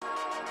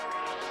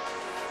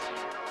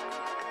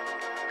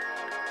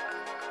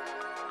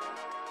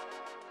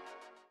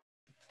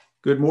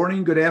Good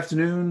morning, good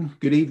afternoon,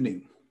 good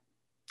evening.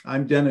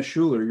 I'm Dennis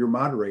Schuler, your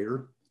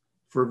moderator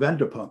for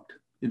Vendapunkt,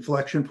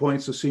 Inflection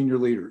Points of Senior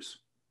Leaders.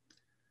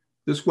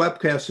 This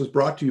webcast is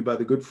brought to you by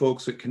the good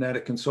folks at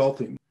Kinetic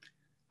Consulting.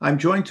 I'm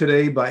joined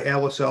today by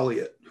Alice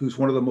Elliott, who's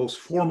one of the most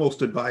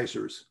foremost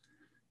advisors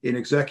in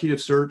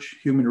executive search,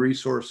 human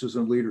resources,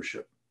 and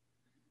leadership.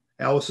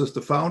 Alice is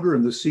the founder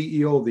and the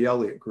CEO of the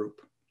Elliott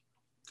Group.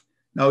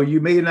 Now, you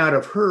may not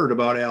have heard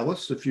about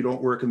Alice if you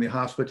don't work in the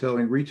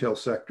hospitality and retail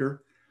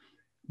sector,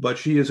 but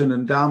she is an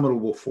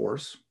indomitable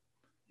force,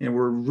 and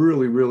we're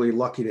really, really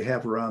lucky to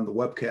have her on the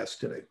webcast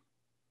today.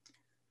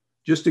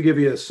 Just to give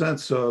you a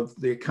sense of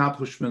the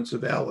accomplishments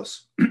of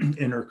Alice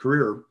in her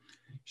career,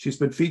 she's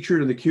been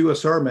featured in the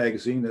QSR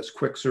magazine, that's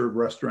Quick Serve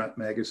Restaurant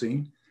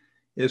Magazine,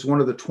 as one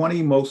of the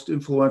 20 most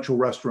influential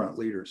restaurant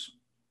leaders.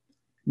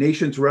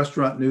 Nation's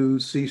Restaurant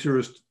News sees her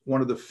as one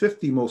of the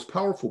 50 most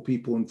powerful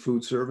people in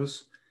food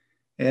service,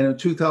 and in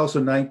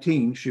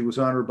 2019, she was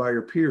honored by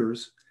her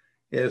peers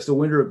as the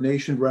winner of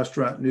Nation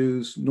Restaurant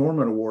News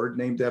Norman Award,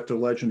 named after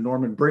legend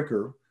Norman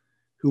Brinker,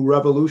 who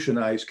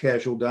revolutionized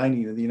casual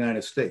dining in the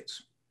United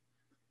States.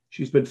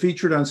 She's been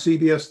featured on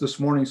CBS This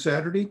Morning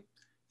Saturday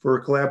for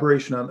a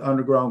collaboration on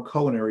Underground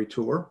Culinary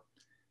Tour,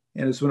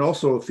 and has been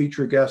also a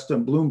featured guest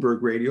on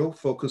Bloomberg Radio,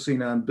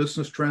 focusing on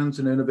business trends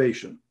and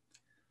innovation.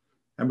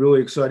 I'm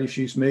really excited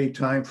she's made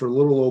time for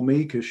little old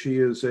me, because she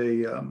is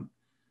a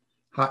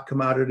hot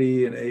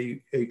commodity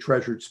and a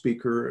treasured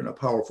speaker and a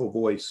powerful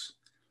voice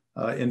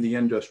in the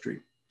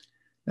industry.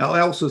 Now,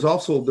 Alice has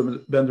also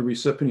been the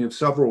recipient of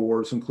several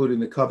awards, including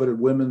the coveted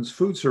Women's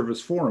Food Service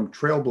Forum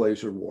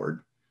Trailblazer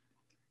Award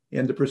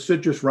and the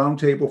prestigious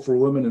Roundtable for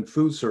Women in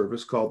Food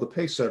Service called the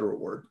Pacesetter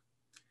Award.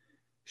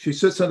 She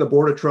sits on the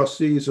board of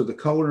trustees of the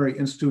Culinary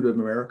Institute of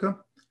America.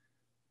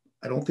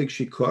 I don't think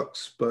she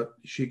cooks, but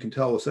she can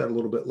tell us that a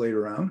little bit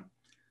later on,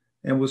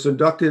 and was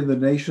inducted in the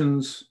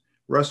nation's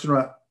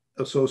Restaurant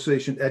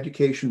Association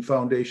Education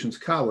Foundation's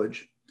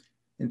College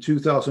in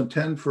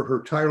 2010 for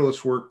her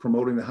tireless work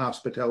promoting the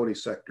hospitality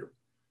sector.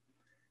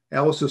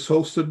 Alice has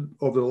hosted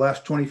over the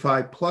last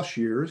 25 plus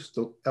years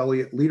the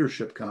Elliott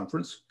Leadership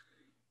Conference,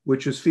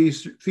 which has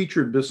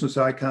featured business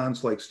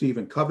icons like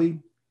Stephen Covey,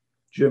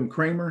 Jim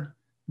Cramer,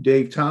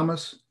 Dave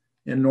Thomas,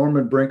 and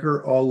Norman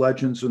Brinker, all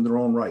legends in their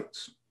own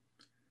rights.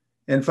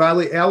 And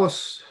finally,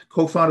 Alice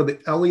co-founded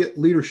the Elliott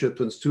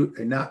Leadership Institute,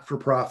 a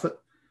not-for-profit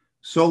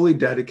solely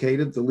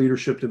dedicated to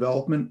leadership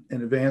development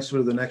and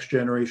advancement of the next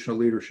generation of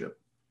leadership.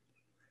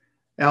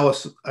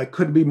 Alice, I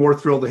couldn't be more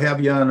thrilled to have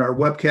you on our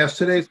webcast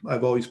today.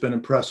 I've always been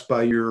impressed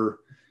by your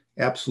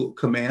absolute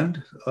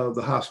command of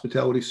the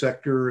hospitality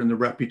sector and the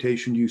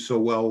reputation you so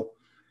well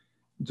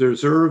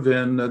deserve,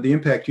 and the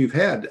impact you've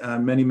had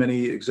on many,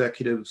 many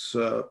executives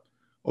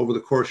over the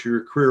course of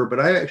your career.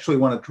 But I actually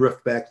want to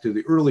drift back to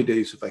the early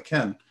days, if I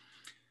can,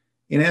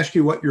 and ask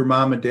you what your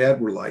mom and dad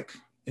were like,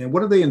 and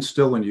what did they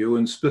instill in you,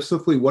 and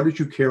specifically, what did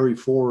you carry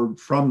forward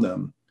from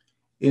them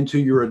into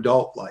your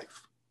adult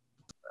life?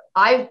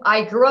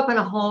 I grew up in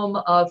a home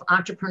of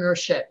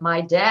entrepreneurship.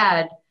 My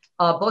dad,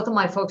 both of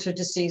my folks are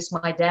deceased.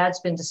 My dad's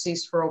been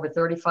deceased for over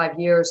 35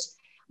 years.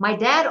 My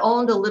dad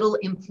owned a little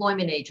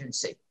employment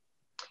agency,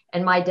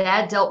 and my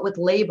dad dealt with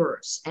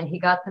laborers, and he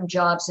got them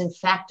jobs in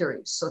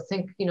factories. So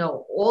think,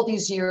 all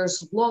these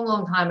years, long,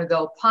 long time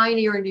ago,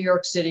 pioneer in New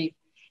York City.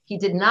 He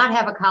did not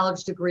have a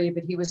college degree,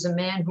 but he was a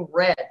man who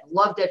read,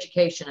 loved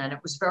education, and it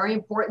was very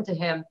important to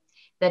him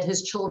that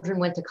his children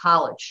went to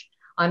college.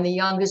 I'm the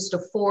youngest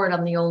of four, and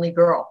I'm the only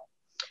girl,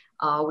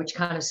 which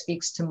kind of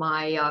speaks to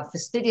my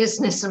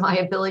fastidiousness and my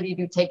ability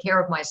to take care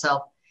of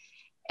myself.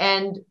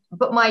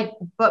 But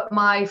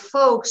my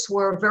folks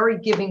were very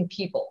giving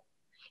people.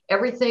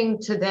 Everything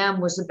to them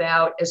was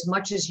about as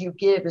much as you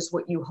give is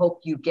what you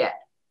hope you get.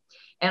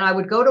 And I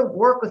would go to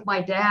work with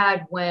my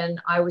dad when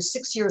I was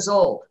 6 years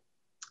old.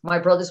 My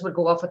brothers would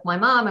go off with my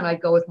mom, and I'd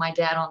go with my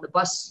dad on the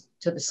bus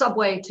to the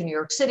subway to New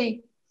York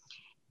City.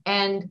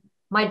 And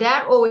my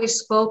dad always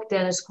spoke,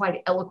 Dennis,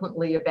 quite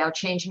eloquently about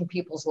changing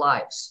people's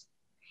lives.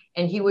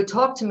 And he would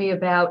talk to me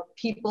about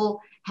people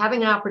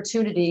having an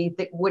opportunity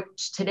that,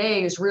 which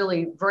today is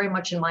really very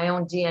much in my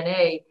own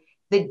DNA,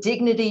 the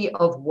dignity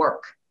of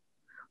work.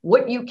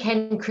 What you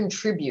can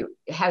contribute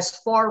has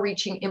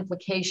far-reaching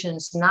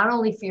implications, not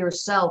only for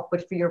yourself,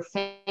 but for your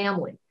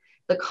family,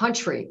 the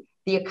country,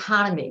 the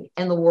economy,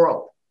 and the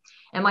world.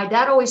 And my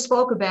dad always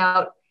spoke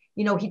about,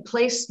 he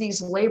placed these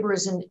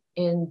laborers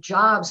in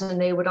jobs, and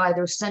they would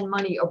either send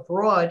money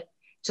abroad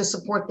to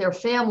support their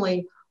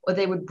family, or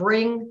they would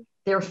bring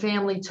their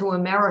family to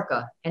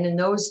America. And in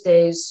those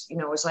days,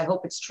 as I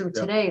hope it's true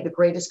today, the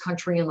greatest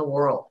country in the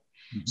world.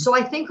 Mm-hmm. So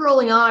I think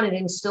early on, it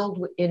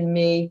instilled in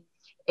me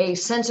a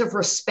sense of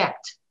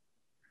respect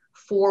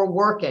for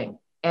working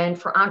and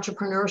for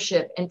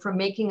entrepreneurship and for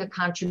making a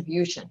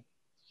contribution.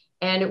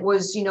 And it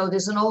was,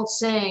 there's an old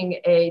saying,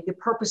 the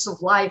purpose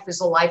of life is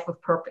a life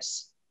of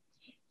purpose.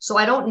 So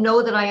I don't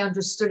know that I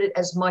understood it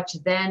as much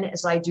then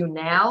as I do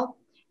now,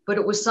 but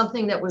it was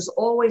something that was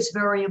always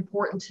very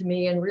important to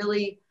me and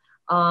really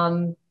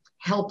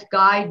helped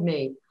guide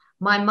me.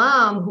 My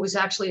mom, who was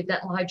actually a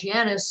dental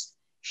hygienist,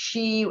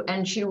 She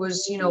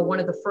was, one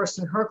of the first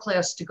in her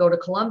class to go to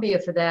Columbia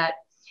for that.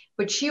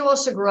 But she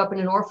also grew up in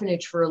an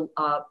orphanage for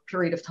a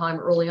period of time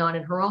early on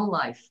in her own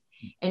life.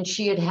 And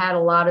she had had a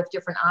lot of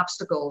different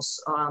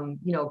obstacles,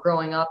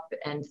 growing up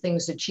and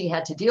things that she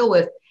had to deal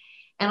with.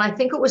 And I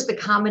think it was the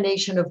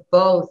combination of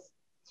both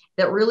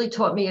that really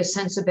taught me a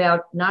sense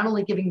about not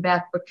only giving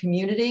back, but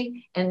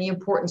community and the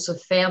importance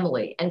of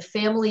family. And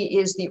family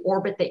is the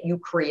orbit that you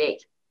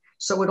create.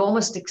 So it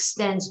almost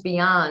extends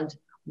beyond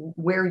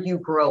where you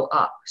grow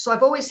up. So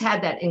I've always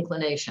had that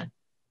inclination.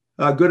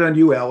 Good on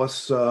you,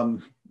 Alice.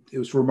 It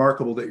was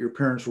remarkable that your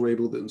parents were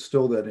able to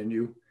instill that in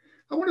you.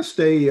 I want to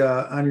stay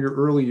on your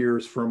early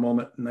years for a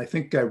moment. And I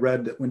think I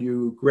read that when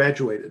you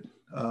graduated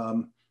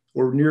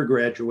or near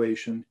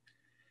graduation,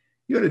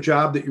 you had a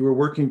job that you were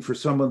working for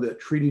someone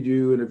that treated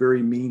you in a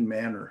very mean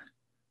manner.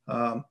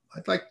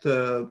 I'd like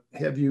to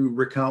have you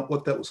recount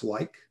what that was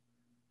like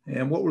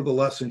and what were the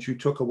lessons you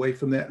took away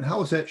from that and how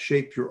has that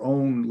shaped your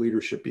own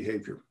leadership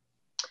behavior?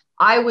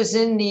 I was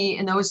in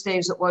those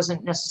days, it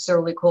wasn't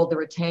necessarily called the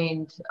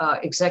retained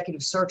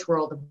executive search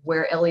world of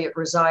where Elliott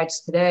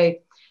resides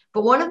today.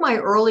 But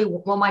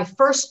my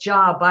first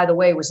job, by the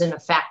way, was in a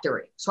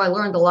factory. So I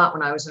learned a lot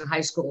when I was in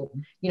high school,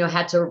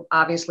 had to,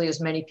 obviously,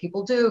 as many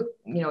people do,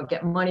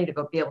 get money to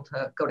be able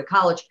to go to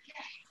college.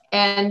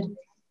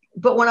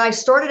 But when I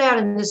started out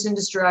in this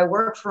industry, I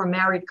worked for a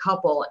married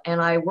couple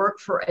and I worked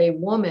for a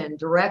woman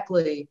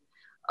directly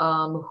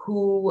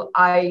who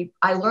I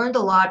learned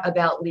a lot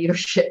about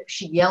leadership.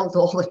 She yelled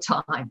all the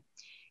time.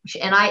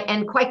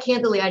 And quite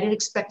candidly, I didn't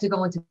expect to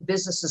go into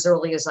business as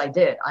early as I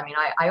did. I mean,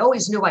 I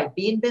always knew I'd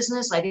be in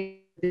business. I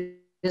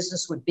didn't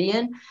business would be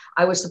in.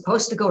 I was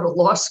supposed to go to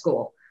law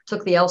school,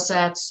 took the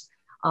LSATs,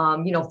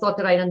 thought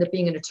that I'd end up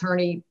being an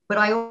attorney, but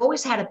I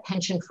always had a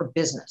penchant for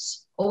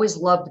business, always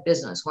loved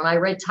business. When I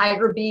read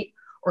Tiger Beat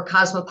or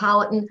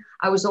Cosmopolitan,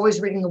 I was always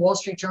reading the Wall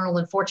Street Journal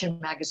and Fortune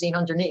magazine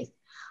underneath.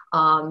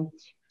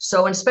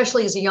 So, and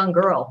especially as a young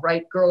girl,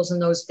 right? Girls in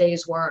those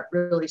days weren't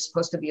really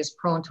supposed to be as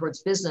prone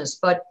towards business.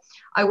 But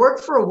I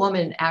worked for a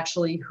woman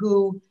actually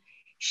who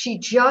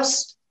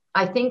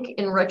I think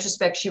in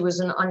retrospect, she was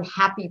an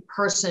unhappy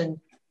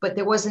person, but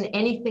there wasn't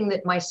anything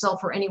that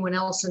myself or anyone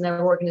else in that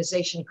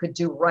organization could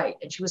do right.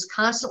 And she was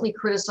constantly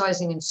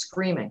criticizing and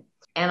screaming.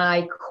 And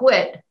I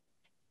quit.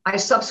 I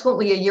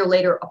subsequently, a year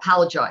later,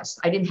 apologized.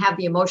 I didn't have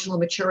the emotional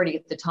maturity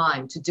at the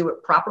time to do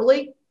it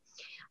properly.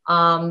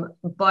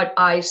 But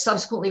I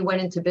subsequently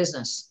went into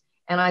business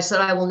and I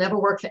said, I will never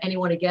work for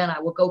anyone again. I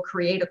will go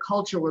create a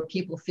culture where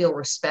people feel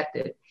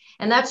respected.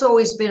 And that's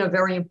always been a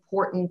very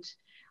important,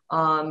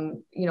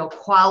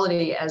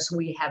 quality as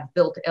we have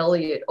built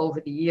Elliott over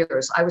the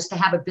years. I was to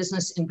have a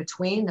business in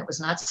between that was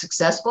not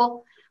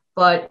successful,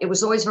 but it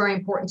was always very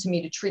important to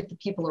me to treat the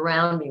people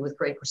around me with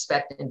great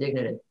respect and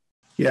dignity.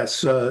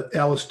 Yes,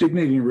 Alice,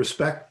 dignity and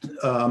respect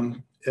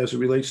as it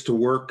relates to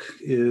work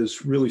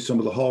is really some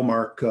of the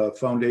hallmark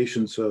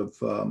foundations of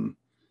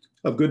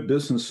good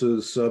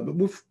businesses.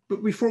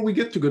 But before we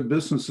get to good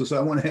businesses, I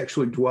want to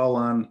actually dwell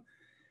on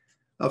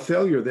a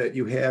failure that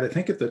you had, I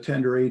think at the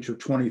tender age of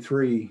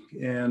 23.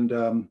 And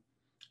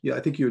I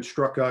think you had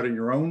struck out on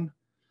your own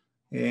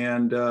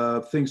and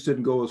things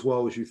didn't go as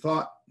well as you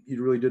thought.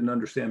 You really didn't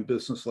understand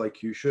business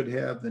like you should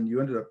have. And you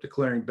ended up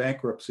declaring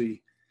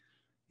bankruptcy.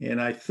 And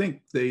I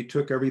think they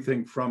took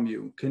everything from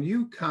you. Can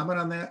you comment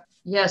on that?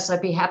 Yes,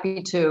 I'd be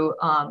happy to.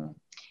 And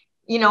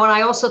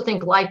I also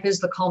think life is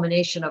the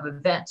culmination of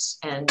events,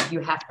 and you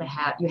have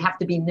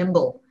to be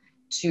nimble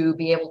to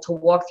be able to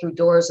walk through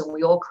doors, and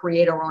we all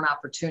create our own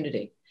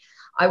opportunity.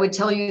 I would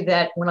tell you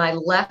that when I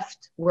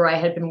left where I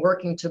had been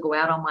working to go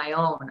out on my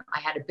own, I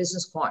had a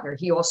business partner.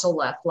 He also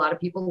left. A lot of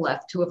people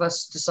left. Two of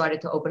us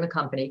decided to open a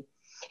company.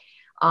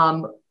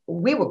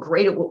 We were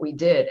great at what we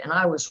did, and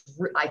I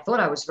thought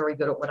I was very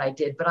good at what I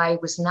did, but I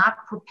was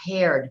not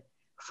prepared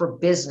for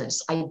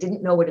business. I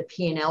didn't know what a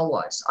P&L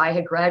was. I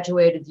had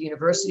graduated the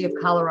University of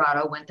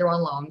Colorado, went there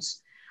on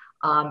loans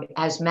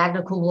as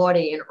magna cum laude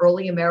in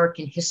early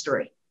American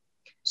history.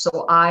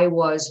 So I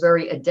was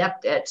very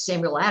adept at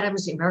Samuel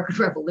Adams, the American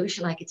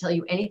Revolution. I could tell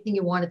you anything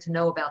you wanted to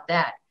know about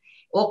that.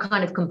 All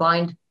kind of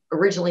combined,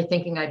 originally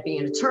thinking I'd be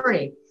an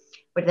attorney.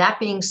 But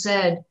that being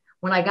said,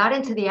 when I got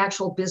into the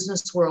actual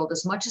business world,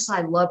 as much as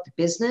I loved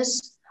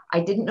business, I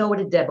didn't know what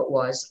a debit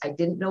was. I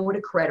didn't know what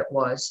a credit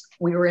was.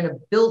 We were in a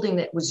building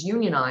that was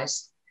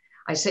unionized.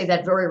 I say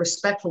that very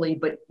respectfully,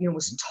 but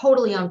was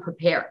totally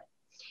unprepared.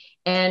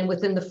 And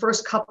within the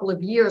first couple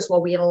of years,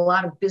 while we had a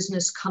lot of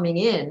business coming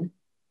in,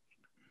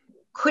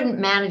 couldn't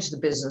manage the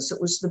business.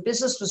 The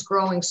business was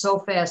growing so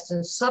fast.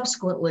 And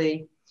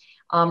subsequently,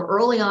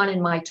 early on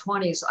in my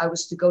 20s, I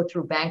was to go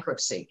through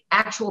bankruptcy,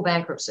 actual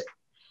bankruptcy.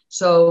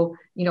 So,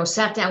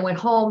 sat down, went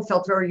home,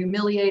 felt very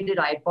humiliated.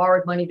 I had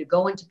borrowed money to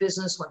go into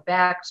business, went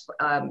back,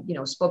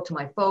 spoke to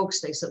my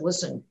folks. They said,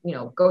 listen,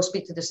 go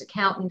speak to this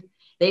accountant.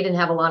 They didn't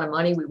have a lot of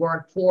money. We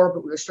weren't poor,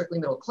 but we were strictly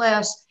middle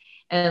class.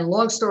 And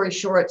long story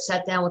short,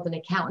 sat down with an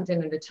accountant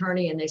and an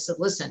attorney, and they said,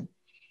 listen,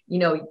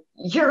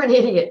 you're an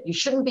idiot. You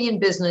shouldn't be in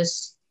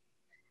business.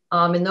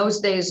 In those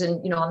days,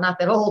 and, I'm not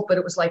that old, but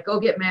it was like, go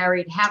get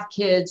married, have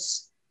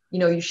kids,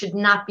 You should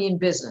not be in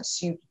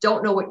business. You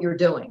don't know what you're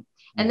doing.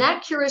 And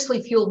that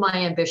curiously fueled my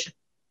ambition.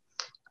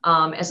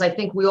 As I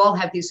think we all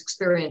have these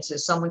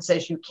experiences. Someone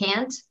says you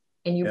can't,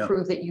 and you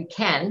prove that you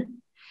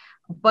can.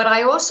 But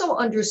I also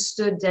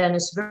understood,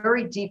 Dennis,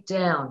 very deep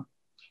down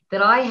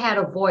that I had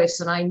a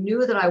voice, and I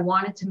knew that I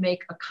wanted to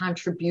make a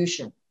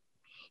contribution.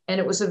 And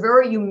it was a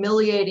very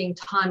humiliating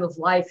time of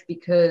life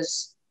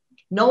because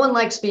no one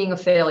likes being a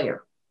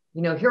failure.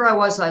 Here I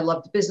was, I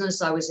loved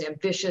business, I was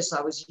ambitious,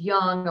 I was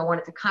young, I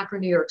wanted to conquer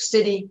New York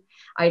City,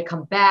 I had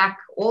come back,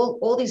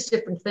 all these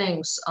different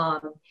things.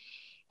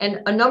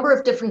 And a number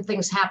of different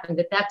things happened.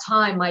 At that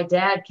time, my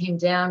dad came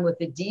down with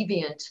a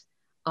deviant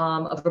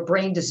of a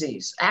brain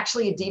disease,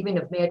 actually a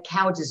deviant of mad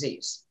cow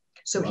disease.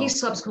 So he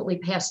subsequently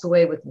passed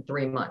away within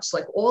 3 months.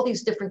 Like all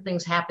these different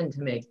things happened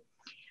to me.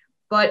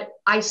 But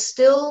I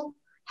still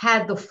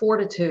had the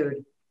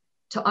fortitude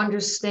to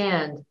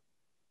understand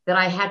that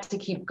I had to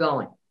keep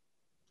going,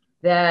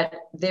 that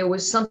there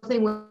was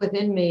something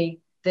within me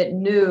that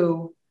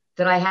knew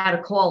that I had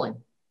a calling,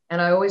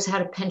 and I always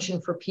had a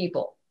penchant for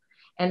people.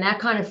 And that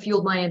kind of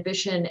fueled my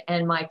ambition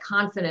and my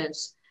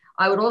confidence.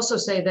 I would also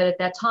say that at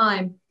that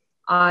time,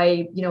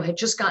 I, had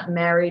just gotten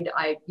married.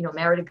 I,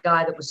 married a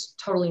guy that was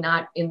totally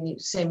not in the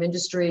same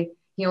industry.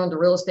 He owned a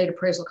real estate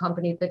appraisal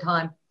company at the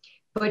time,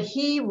 but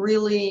he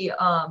really,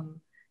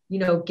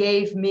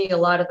 gave me a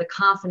lot of the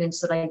confidence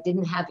that I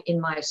didn't have in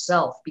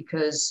myself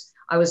because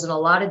I was in a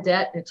lot of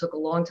debt and it took a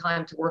long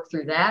time to work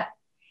through that.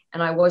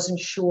 And I wasn't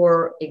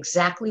sure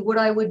exactly what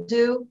I would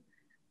do.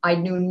 I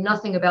knew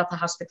nothing about the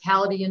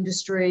hospitality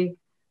industry,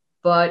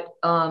 but,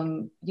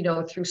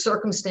 through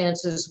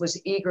circumstances was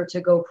eager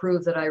to go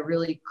prove that I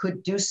really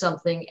could do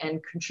something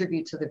and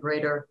contribute to the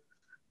greater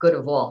good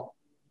of all.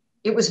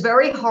 It was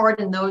very hard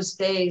in those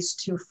days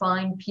to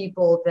find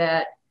people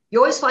that you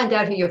always find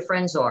out who your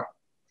friends are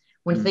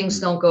when things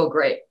don't go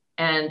great.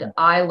 And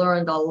I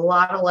learned a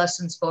lot of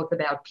lessons, both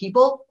about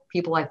people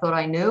I thought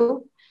I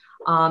knew,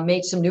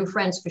 made some new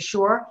friends for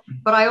sure.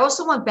 But I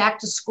also went back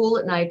to school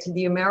at night to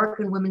the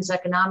American Women's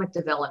Economic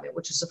Development,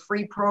 which is a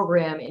free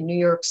program in New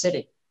York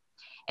City.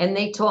 And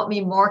they taught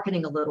me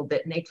marketing a little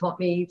bit, and they taught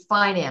me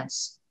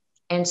finance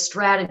and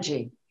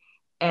strategy.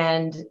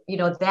 And,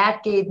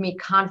 that gave me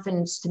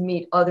confidence to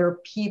meet other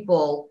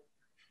people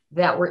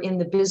that were in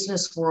the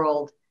business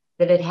world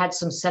that had had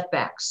some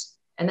setbacks.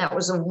 And that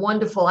was a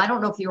wonderful, I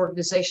don't know if the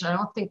organization, I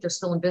don't think they're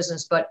still in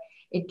business, but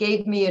it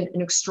gave me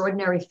an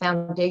extraordinary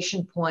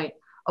foundation point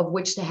of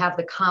which to have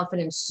the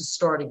confidence to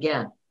start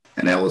again.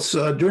 And Alice,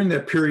 during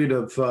that period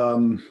of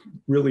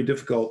really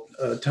difficult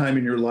time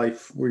in your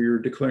life where you're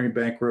declaring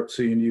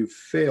bankruptcy and you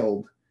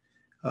failed,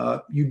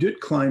 you did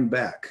climb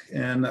back.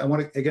 And I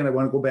want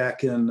to go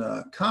back and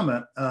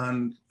comment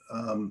on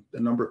the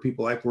number of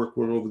people I've worked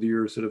with over the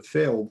years that have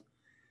failed.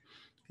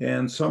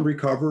 And some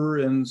recover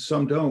and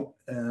some don't.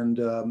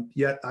 And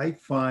yet I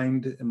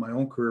find in my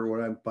own career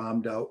when I've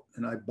bombed out,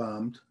 and I've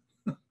bombed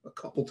a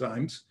couple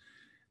times,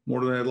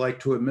 more than I'd like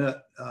to admit,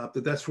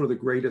 that's where the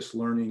greatest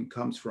learning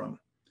comes from.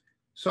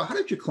 So how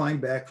did you climb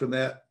back from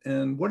that?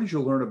 And what did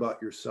you learn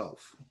about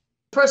yourself?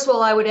 First of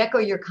all, I would echo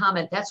your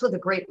comment. That's where the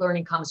great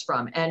learning comes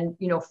from. And,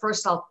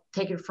 first I'll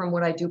take it from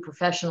what I do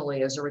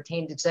professionally as a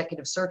retained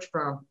executive search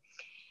firm.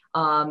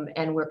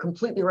 And we're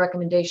completely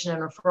recommendation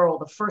and referral.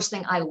 The first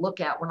thing I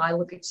look at when I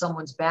look at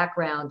someone's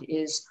background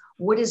is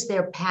what is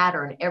their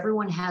pattern?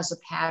 Everyone has a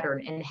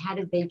pattern. And how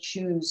did they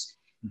choose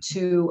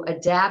to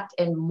adapt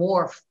and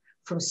morph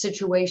from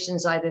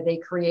situations either they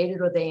created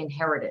or they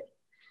inherited?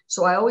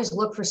 So I always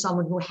look for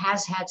someone who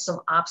has had some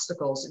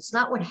obstacles. It's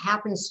not what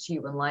happens to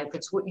you in life,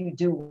 it's what you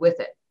do with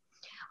it.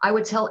 I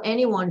would tell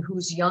anyone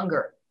who's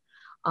younger,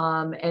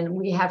 and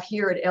we have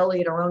here at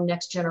Elliott our own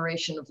next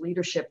generation of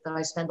leadership that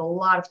I spend a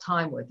lot of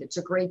time with. It's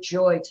a great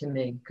joy to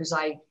me because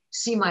I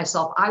see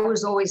myself, I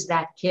was always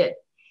that kid.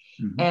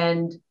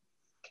 And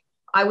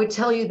I would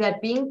tell you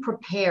that being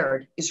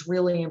prepared is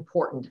really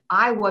important.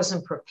 I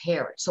wasn't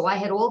prepared. So I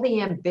had all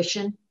the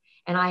ambition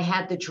and I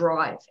had the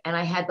drive and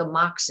I had the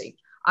moxie.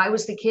 I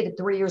was the kid at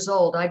 3 years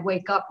old. I'd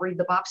wake up, read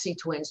the Bobbsey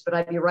Twins, but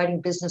I'd be writing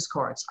business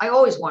cards. I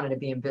always wanted to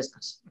be in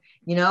business.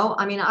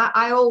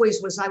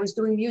 I was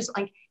doing music,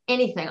 like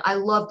anything. I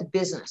loved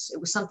business. It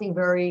was something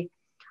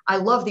I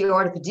love the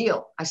art of the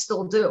deal. I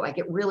still do. I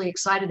get really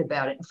excited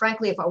about it. And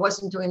frankly, if I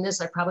wasn't doing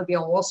this, I'd probably be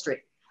on Wall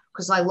Street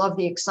because I love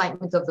the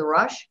excitement of the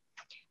rush.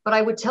 But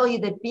I would tell you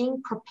that being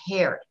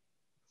prepared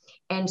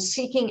and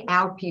seeking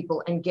out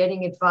people and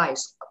getting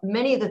advice,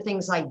 many of the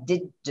things I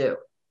didn't do.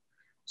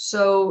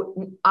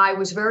 So I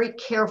was very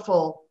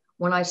careful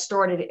when I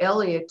started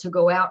Elliott to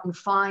go out and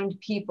find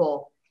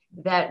people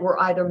that were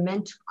either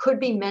could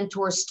be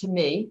mentors to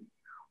me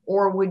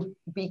or would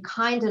be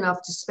kind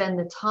enough to spend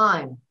the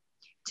time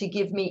to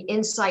give me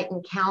insight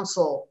and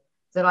counsel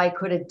that I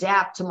could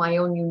adapt to my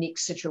own unique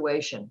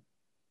situation.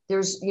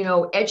 There's,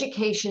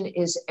 education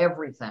is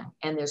everything.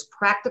 And there's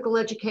practical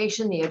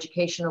education, the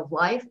education of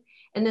life.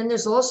 And then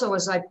there's also,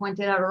 as I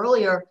pointed out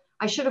earlier,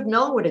 I should have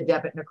known what a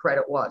debit and a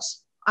credit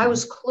was. I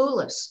was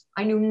clueless.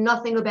 I knew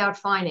nothing about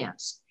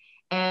finance.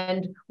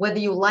 And whether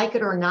you like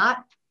it or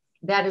not,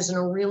 that is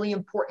a really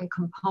important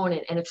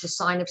component, and it's a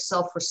sign of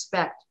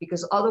self-respect,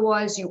 because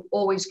otherwise you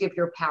always give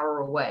your power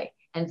away,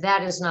 and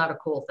that is not a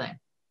cool thing.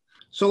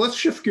 So let's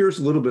shift gears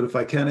a little bit, if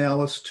I can,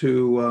 Alice,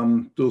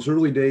 to those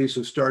early days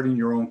of starting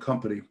your own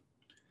company.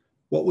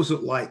 What was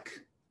it like?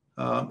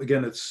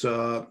 Again,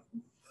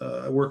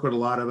 I work with a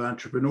lot of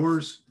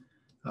entrepreneurs.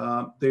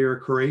 They are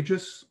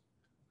courageous.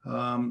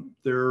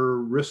 They're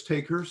risk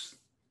takers.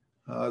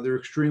 They're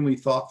extremely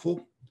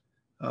thoughtful.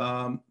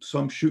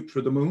 Some shoot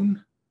for the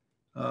moon.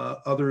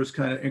 Others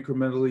kind of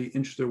incrementally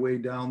inch their way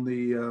down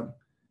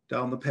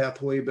the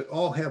pathway, but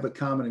all have a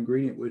common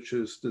ingredient, which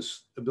is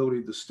this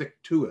ability to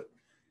stick to it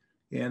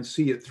and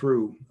see it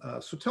through.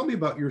 So tell me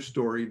about your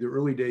story, the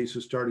early days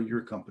of starting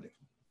your company.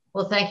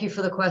 Well, thank you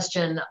for the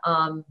question.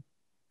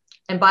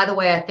 And by the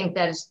way, I think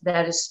that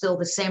is still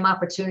the same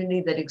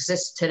opportunity that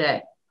exists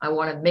today. I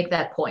want to make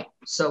that point.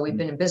 So we've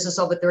been in business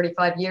over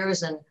 35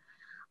 years, and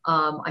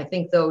I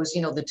think those,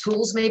 the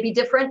tools may be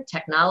different,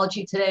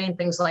 technology today and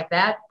things like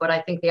that, but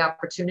I think the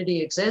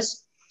opportunity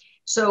exists.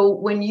 So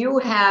when you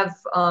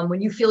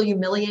feel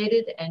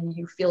humiliated and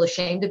you feel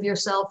ashamed of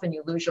yourself and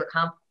you lose your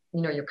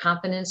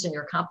confidence and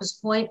your compass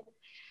point,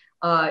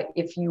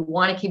 if you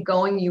want to keep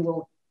going, you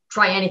will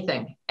try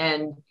anything.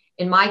 And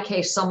in my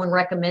case, someone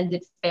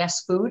recommended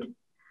fast food.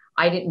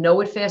 I didn't know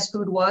what fast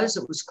food was.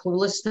 It was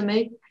clueless to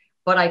me.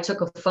 But I took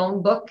a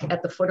phone book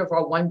at the foot of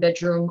our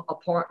 1-bedroom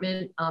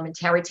apartment in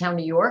Tarrytown,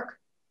 New York.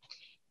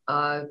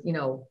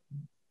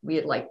 We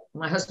had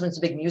my husband's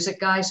a big music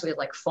guy, so we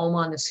had foam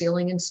on the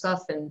ceiling and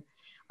stuff, and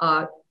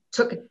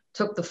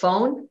took the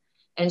phone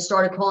and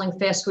started calling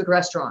fast food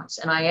restaurants.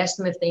 And I asked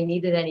them if they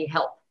needed any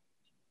help.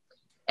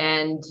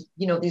 And,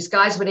 these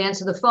guys would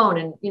answer the phone,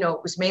 and,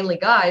 it was mainly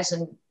guys.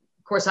 And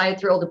of course I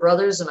had 3 older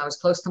brothers, and I was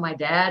close to my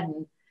dad,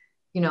 and,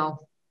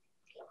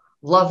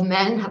 love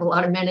men, have a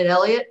lot of men at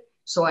Elliott.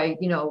 So I,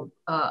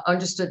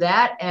 understood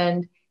that,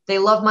 and they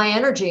loved my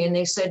energy, and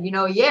they said,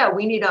 yeah,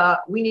 we need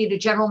a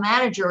general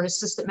manager and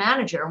assistant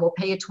manager, and we'll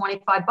pay you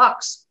 $25.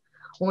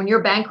 Well, when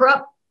you're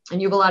bankrupt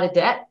and you have a lot of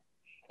debt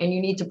and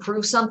you need to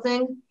prove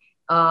something,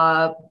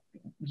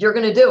 you're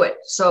going to do it.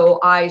 So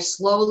I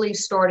slowly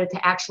started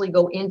to actually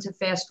go into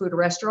fast food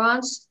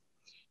restaurants.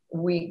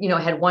 We,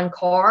 had 1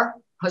 car.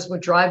 Husband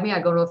would drive me.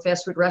 I'd go to a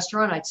fast food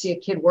restaurant. I'd see a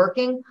kid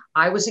working.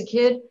 I was a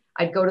kid.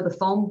 I'd go to the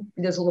phone.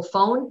 There's a little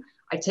phone.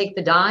 I take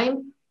the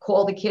dime,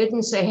 call the kid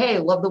and say, hey,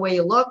 love the way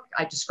you look.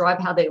 I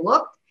describe how they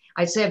look.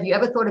 I say, have you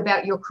ever thought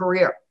about your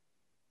career?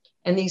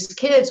 And these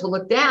kids will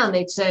look down.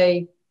 They'd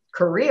say,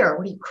 career?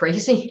 What are you,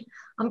 crazy?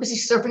 I'm busy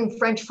serving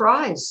French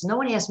fries. No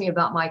one asked me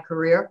about my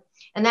career.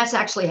 And that's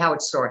actually how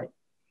it started.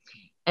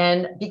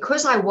 And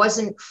because I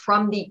wasn't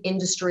from the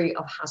industry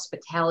of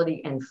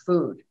hospitality and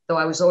food, though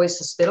I was always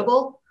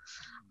hospitable,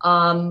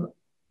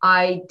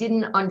 I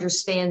didn't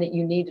understand that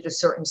you needed a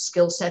certain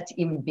skill set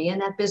to even be in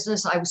that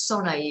business. I was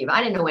so naive.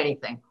 I didn't know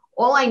anything.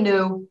 All I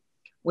knew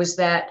was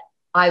that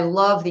I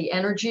love the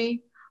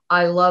energy.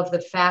 I love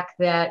the fact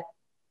that,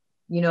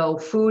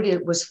 food,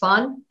 it was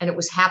fun and it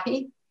was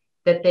happy,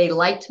 that they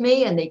liked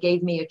me and they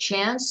gave me a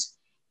chance.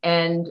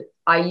 And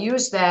I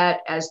used that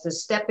as the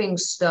stepping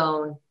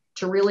stone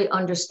to really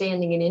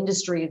understanding an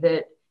industry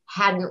that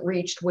hadn't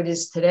reached what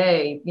is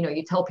today.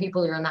 You tell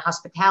people you're in the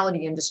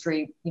hospitality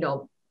industry,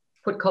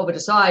 put COVID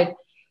aside,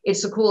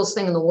 it's the coolest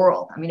thing in the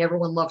world. I mean,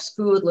 everyone loves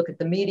food. Look at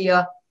the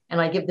media, and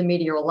I give the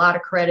media a lot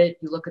of credit.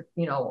 You look at,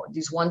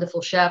 these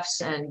wonderful chefs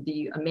and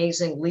the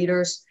amazing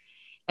leaders.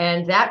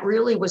 And that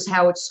really was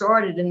how it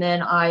started. And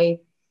then I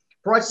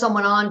brought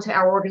someone on to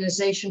our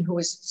organization who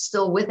is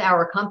still with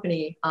our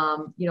company,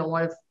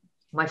 one of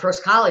my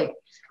first colleague,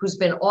 who's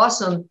been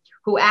awesome,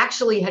 who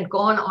actually had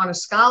gone on a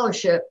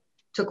scholarship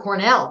to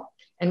Cornell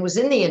and was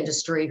in the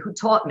industry, who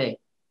taught me.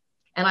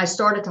 And I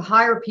started to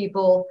hire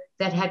people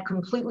that had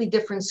completely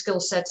different skill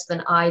sets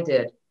than I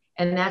did.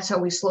 And that's how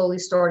we slowly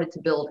started to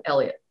build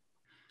Elliott.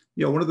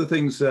 One of the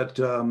things that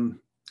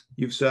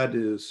you've said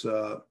is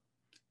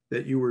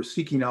that you were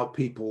seeking out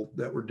people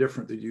that were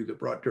different than you, that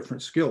brought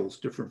different skills,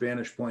 different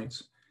vantage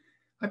points.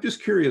 I'm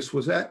just curious,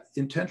 was that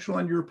intentional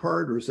on your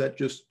part, or is that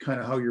just kind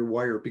of how you're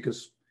wired?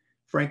 Because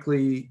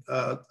frankly,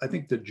 I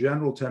think the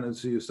general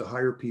tendency is to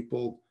hire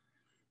people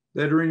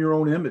that are in your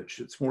own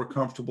image. It's more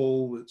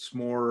comfortable. It's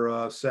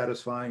more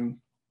satisfying,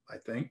 I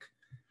think.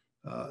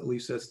 At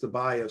least that's the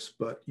bias,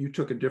 but you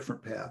took a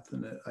different path,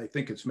 and I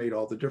think it's made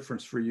all the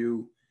difference for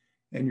you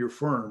and your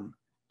firm.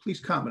 Please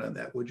comment on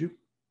that, would you?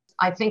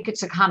 I think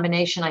it's a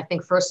combination. I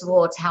think, first of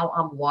all, it's how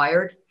I'm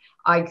wired.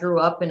 I grew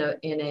up in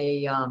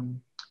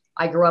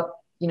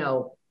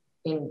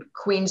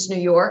Queens, New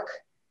York.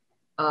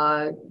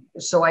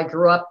 So I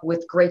grew up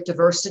with great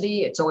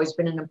diversity. It's always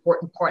been an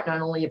important part, not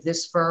only of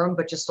this firm,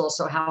 but just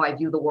also how I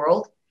view the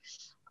world.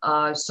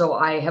 So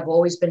I have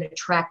always been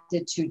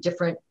attracted to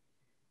different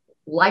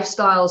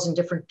lifestyles and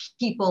different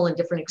people and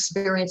different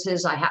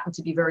experiences. I happen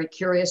to be very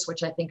curious,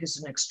 which I think is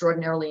an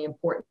extraordinarily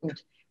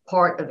important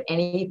part of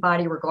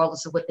anybody,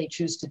 regardless of what they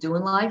choose to do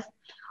in life.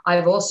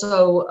 I've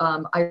also,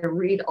 I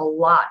read a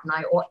lot,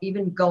 and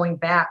even going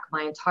back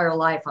my entire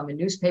life, I'm a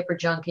newspaper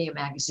junkie, a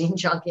magazine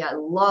junkie. I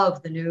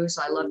love the news.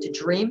 I love to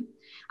dream.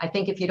 I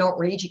think if you don't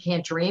read, you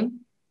can't dream.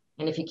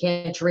 And if you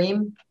can't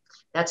dream,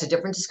 that's a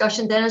different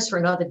discussion, Dennis, for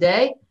another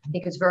day. I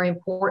think it's very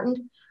important.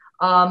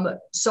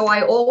 So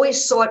I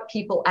always sought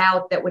people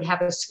out that would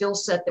have a skill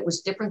set that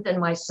was different than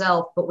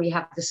myself, but we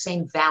have the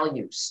same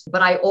values.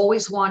 But I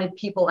always wanted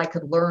people I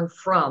could learn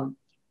from,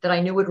 that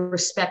I knew would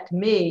respect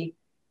me,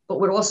 but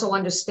would also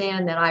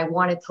understand that I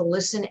wanted to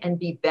listen and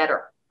be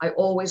better. I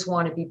always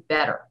want to be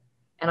better.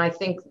 And I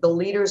think the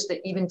leaders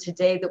that even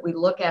today that we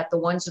look at, the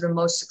ones that are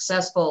most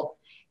successful,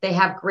 they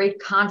have great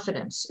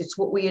confidence. It's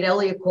what we at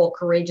Elliott call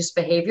courageous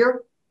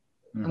behavior.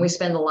 Mm-hmm. And we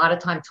spend a lot of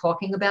time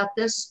talking about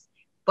this,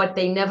 but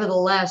they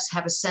nevertheless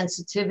have a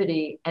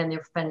sensitivity, and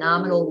they're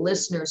phenomenal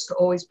listeners to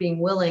always being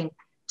willing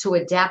to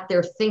adapt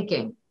their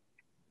thinking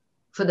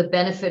for the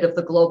benefit of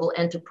the global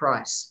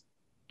enterprise.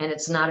 And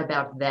it's not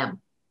about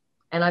them.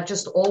 And I've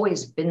just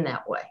always been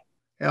that way.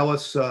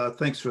 Alice,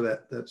 thanks for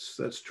that.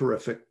 That's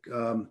terrific.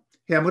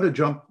 Hey, I'm going to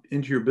jump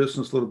into your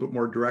business a little bit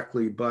more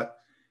directly, but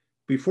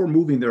before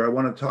moving there, I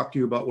want to talk to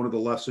you about one of the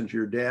lessons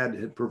your dad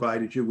had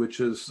provided you, which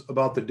is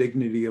about the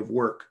dignity of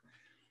work.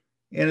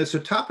 And it's a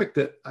topic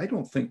that I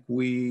don't think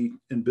we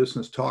in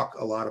business talk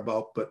a lot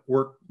about, but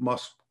work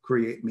must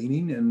create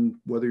meaning. And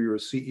whether you're a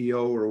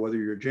CEO or whether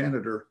you're a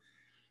janitor,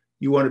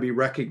 you want to be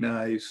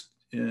recognized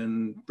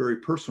in very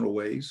personal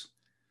ways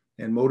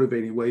and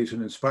motivating ways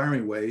and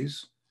inspiring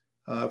ways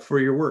for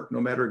your work, no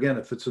matter, again,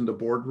 if it's in the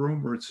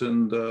boardroom or it's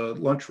in the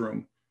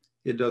lunchroom,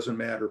 it doesn't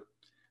matter.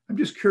 I'm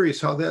just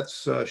curious how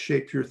that's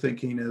shaped your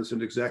thinking as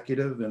an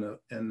executive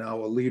and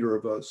now a leader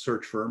of a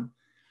search firm.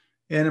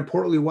 And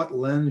importantly, what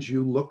lens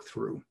you look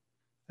through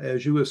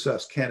as you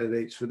assess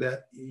candidates for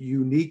that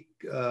unique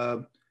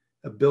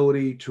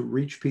ability to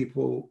reach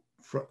people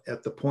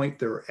at the point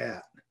they're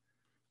at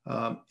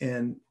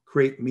and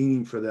create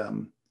meaning for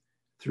them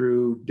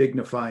through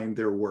dignifying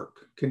their work.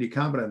 Can you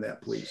comment on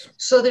that, please?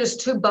 So there's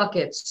two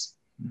buckets.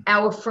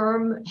 Our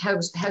firm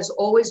has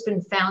always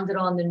been founded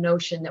on the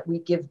notion that we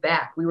give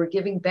back. We were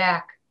giving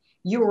back.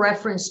 You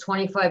referenced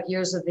 25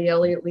 years of the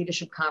Elliott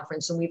Leadership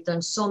Conference, and we've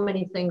done so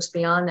many things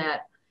beyond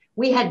that.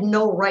 We had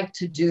no right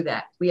to do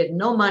that. We had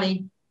no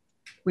money.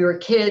 We were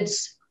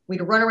kids.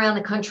 We'd run around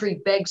the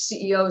country, beg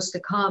CEOs to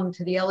come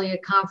to the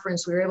Elliott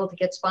Conference. We were able to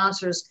get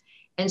sponsors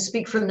and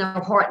speak from their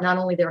heart, not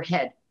only their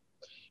head.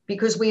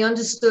 Because we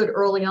understood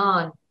early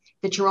on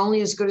that you're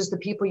only as good as the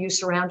people you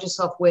surround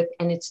yourself with,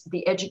 and it's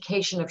the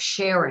education of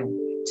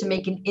sharing to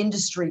make an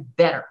industry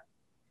better.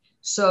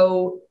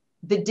 So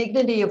the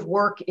dignity of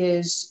work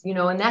is,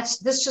 and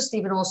this just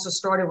even also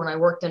started when I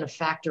worked in a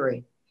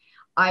factory.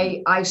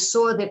 I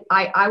saw that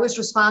I was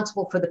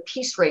responsible for the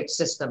piece rate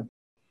system.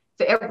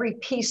 For every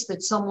piece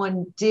that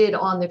someone did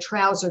on the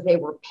trouser, they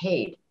were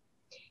paid.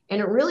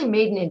 And it really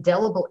made an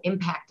indelible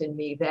impact in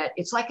me that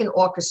it's like an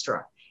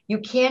orchestra. You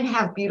can't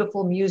have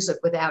beautiful music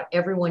without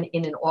everyone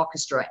in an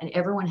orchestra, and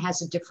everyone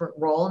has a different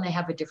role and they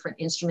have a different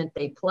instrument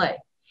they play.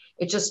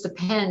 It just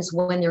depends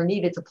when they're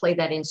needed to play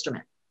that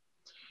instrument.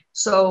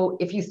 So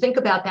if you think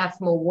about that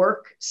from a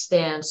work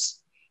stance,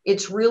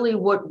 it's really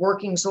what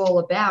working's all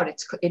about.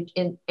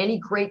 In any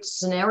great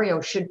scenario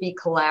should be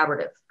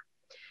collaborative.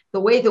 The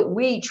way that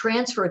we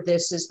transferred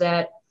this is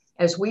that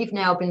as we've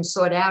now been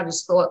sought out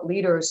as thought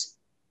leaders,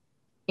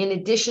 in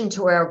addition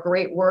to our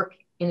great work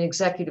in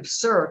executive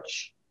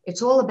search,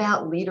 it's all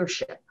about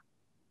leadership.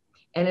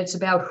 And it's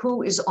about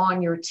who is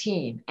on your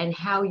team and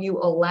how you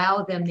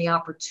allow them the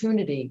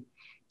opportunity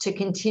to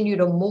continue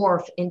to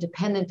morph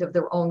independent of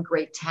their own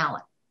great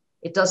talent.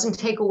 It doesn't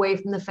take away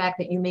from the fact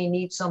that you may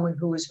need someone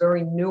who is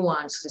very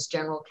nuanced as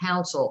general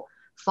counsel,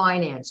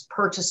 finance,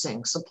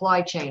 purchasing,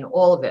 supply chain,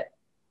 all of it.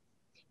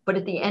 But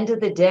at the end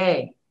of the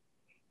day,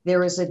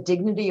 there is a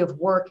dignity of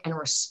work and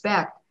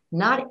respect.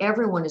 Not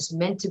everyone is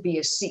meant to be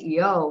a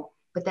CEO,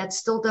 but that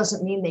still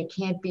doesn't mean they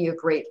can't be a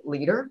great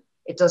leader.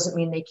 It doesn't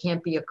mean they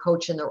can't be a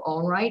coach in their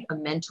own right, a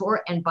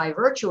mentor, and by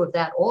virtue of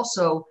that,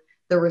 also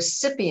the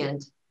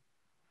recipient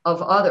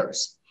of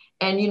others.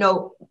 And,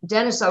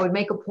 Dennis, I would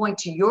make a point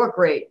to your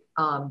great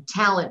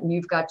talent, and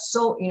you've got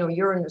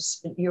you're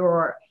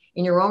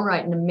in your own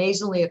right an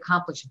amazingly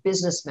accomplished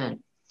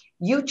businessman.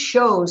 You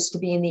chose to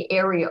be in the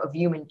area of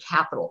human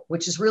capital,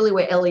 which is really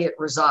where Elliott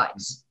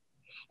resides.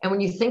 And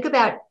when you think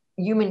about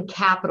human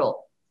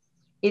capital,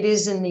 it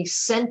is in the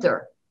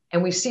center,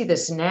 and we see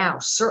this now,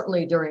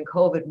 certainly during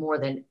COVID more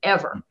than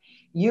ever.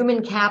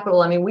 Human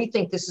capital, we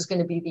think this is going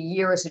to be the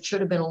year, as it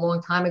should have been a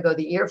long time ago,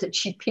 the year of the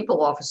chief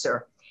people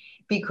officer,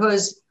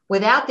 because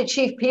without the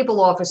chief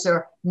people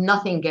officer,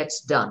 nothing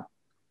gets done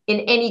in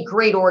any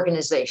great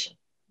organization.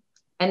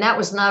 And that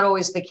was not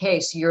always the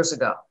case years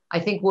ago. I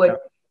think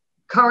what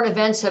current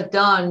events have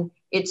done,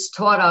 it's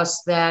taught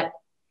us that,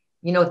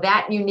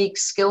 that unique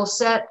skill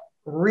set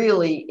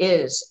really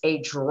is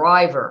a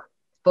driver,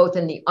 both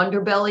in the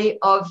underbelly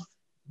of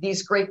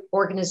these great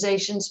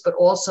organizations, but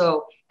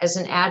also as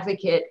an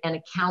advocate and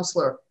a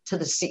counselor to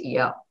the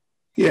CEO.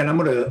 Yeah, and I'm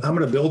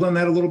gonna build on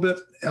that a little bit.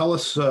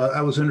 Alice,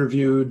 I was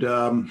interviewed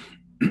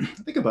I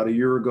think about a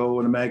year ago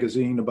in a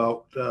magazine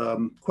about,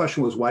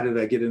 question was, why did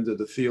I get into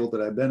the field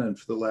that I've been in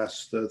for the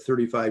last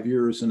 35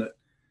 years? And it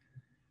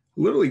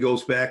literally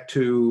goes back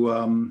to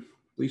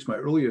at least my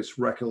earliest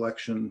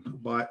recollection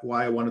why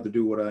I wanted to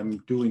do what I'm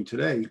doing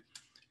today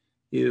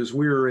is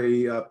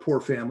we're a poor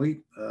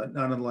family,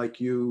 not unlike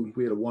you.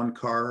 We had a one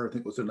car, I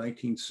think it was a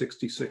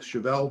 1966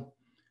 Chevelle.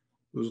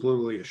 It was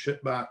literally a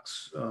shit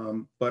box.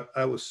 But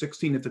I was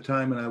 16 at the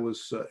time and I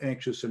was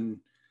anxious and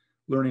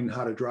learning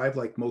how to drive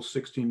like most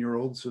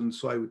 16-year-olds. And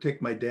so I would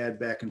take my dad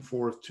back and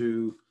forth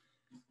to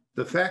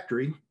the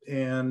factory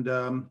and,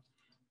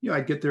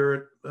 I'd get there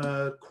at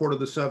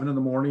 6:45 in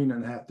the morning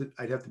and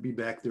I'd have to be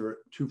back there at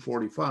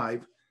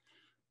 2:45.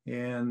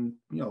 And,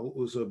 it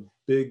was a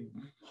big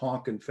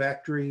honking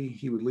factory.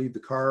 He would leave the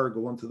car,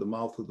 go into the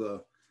mouth of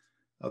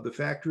the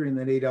factory, and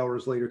then 8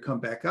 hours later come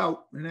back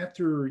out. And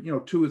after,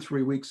 2 or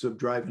 3 weeks of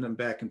driving him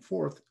back and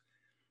forth,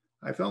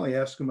 I finally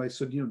asked him, I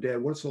said,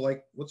 Dad, what's it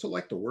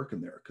like to work in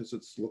there? Because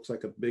it looks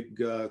like a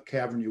big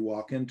cavern you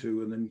walk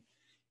into, and then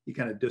you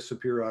kind of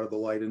disappear out of the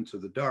light into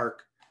the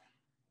dark.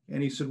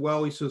 And he said,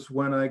 well, he says,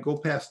 when I go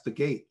past the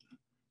gate,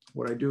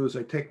 what I do is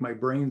I take my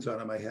brains out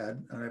of my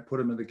head and I put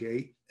them in the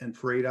gate. And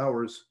for 8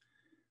 hours,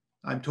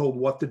 I'm told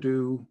what to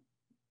do,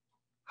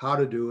 how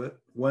to do it,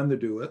 when to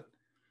do it.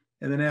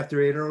 And then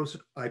after 8 hours,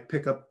 I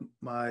pick up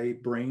my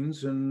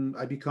brains and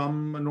I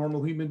become a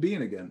normal human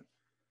being again.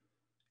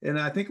 And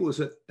I think it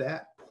was at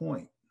that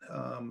point,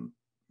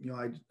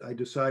 I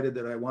decided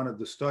that I wanted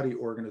to study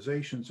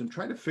organizations and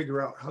try to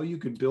figure out how you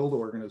could build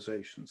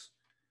organizations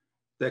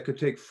that could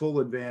take full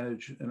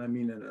advantage, and I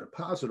mean in a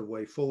positive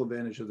way, full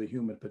advantage of the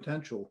human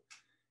potential,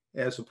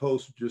 as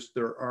opposed to just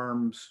their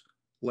arms,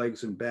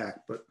 legs, and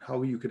back, but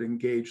how you could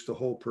engage the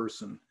whole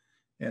person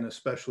and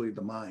especially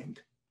the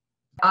mind.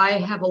 I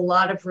have a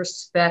lot of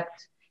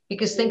respect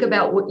because think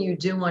about what you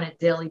do on a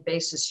daily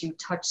basis. You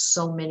touch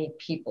so many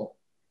people.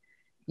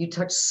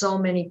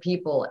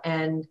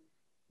 And,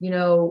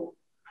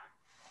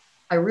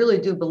 I really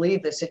do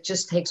believe this. It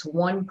just takes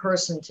one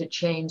person to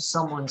change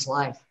someone's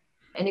life.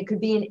 And it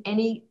could be in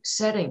any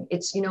setting.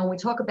 It's, when we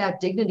talk about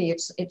dignity,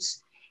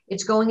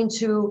 it's going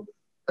into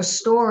a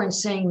store and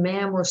saying,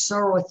 ma'am, or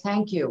sir, or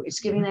thank you. It's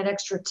giving that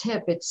extra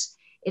tip. It's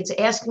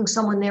asking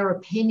someone their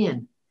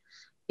opinion.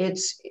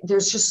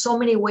 There's just so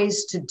many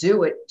ways to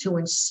do it, to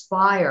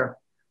inspire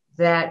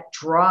that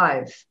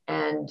drive.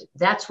 And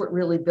that's what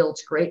really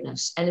builds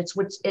greatness. And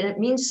it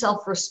means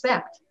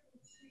self-respect.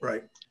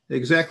 Right.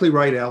 Exactly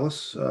right,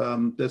 Alice.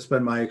 That's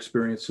been my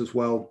experience as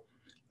well.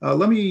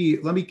 Let me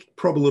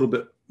probe a little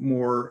bit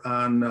more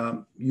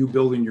on you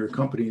building your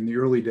company in the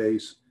early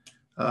days,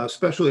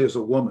 especially as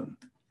a woman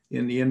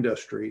in the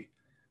industry.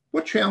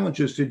 What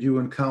challenges did you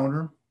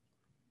encounter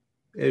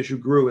as you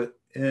grew it,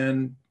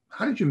 and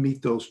how did you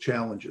meet those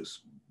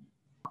challenges?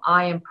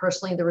 I am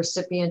personally the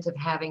recipient of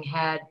having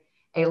had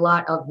a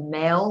lot of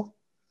male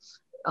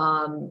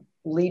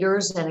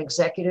leaders and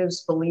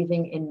executives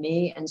believing in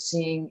me and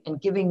seeing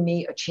and giving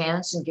me a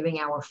chance and giving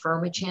our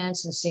firm a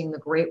chance and seeing the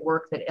great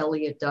work that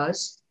Elliott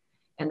does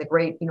and the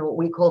great, what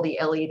we call the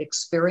Elliott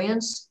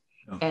experience.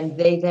 Oh. And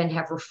they then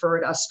have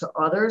referred us to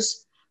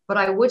others. But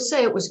I would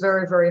say it was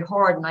very, very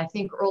hard. And I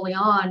think early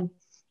on,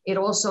 it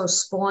also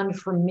spawned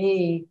for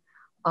me,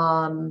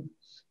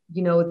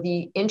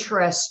 the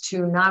interest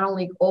to not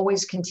only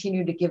always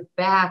continue to give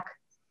back,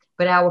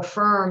 but our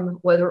firm,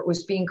 whether it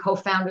was being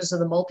co-founders of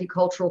the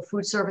Multicultural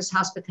Food Service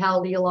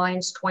Hospitality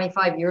Alliance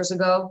 25 years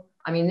ago.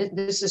 I mean,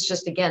 this is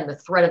just, again, the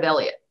thread of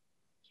Elliott.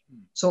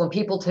 So when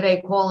people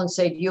today call and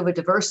say, do you have a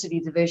diversity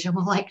division?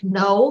 We're like,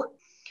 no.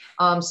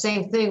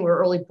 Same thing, we're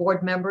early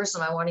board members,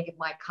 and I want to give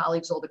my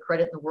colleagues all the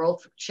credit in the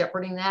world for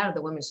shepherding that at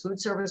the Women's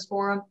Food Service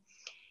Forum.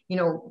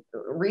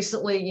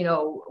 Recently,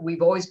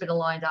 we've always been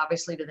aligned,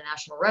 obviously, to the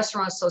National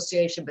Restaurant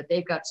Association, but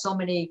they've got so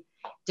many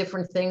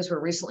different things. We're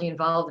recently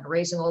involved in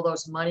raising all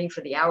those money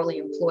for the hourly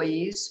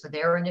employees for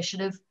their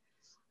initiative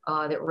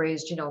that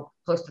raised,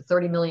 close to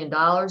 $30 million.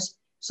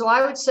 So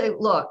I would say,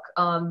 look,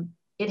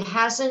 it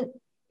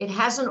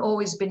hasn't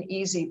always been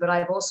easy, but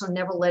I've also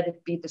never let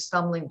it be the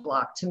stumbling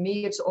block. To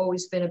me, it's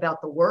always been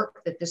about the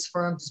work that this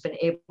firm has been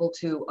able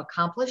to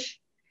accomplish.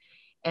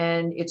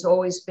 And it's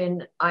always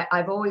been,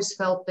 I've always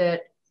felt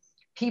that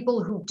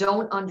people who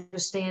don't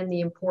understand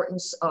the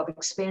importance of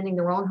expanding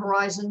their own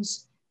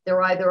horizons,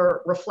 they're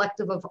either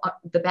reflective of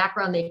the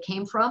background they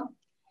came from,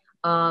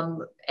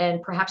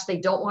 and perhaps they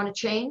don't want to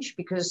change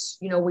because,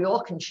 we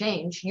all can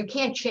change. You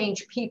can't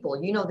change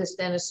people. You know this,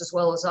 Dennis, as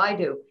well as I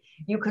do.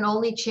 You can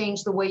only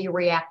change the way you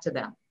react to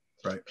them.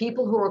 Right.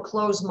 People who are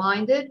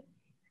closed-minded,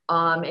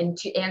 and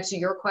to answer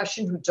your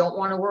question, who don't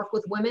want to work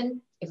with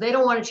women, if they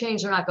don't want to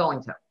change, they're not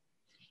going to.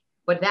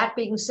 But that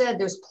being said,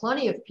 there's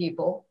plenty of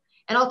people,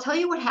 and I'll tell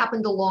you what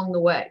happened along the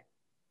way.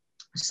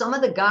 Some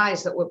of the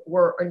guys that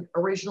were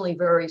originally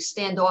very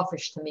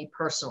standoffish to me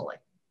personally,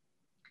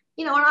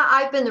 and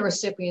I've been the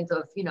recipient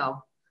of,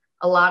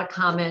 a lot of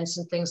comments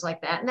and things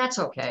like that, and that's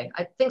okay.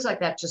 Things like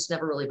that just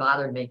never really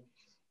bothered me.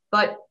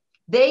 But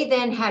they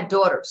then had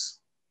daughters.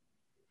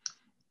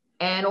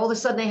 And all of a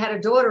sudden they had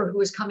a daughter who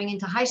was coming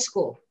into high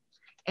school.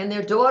 and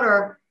their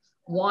daughter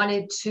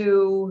wanted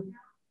to,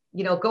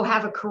 go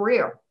have a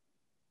career.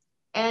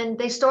 And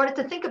they started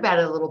to think about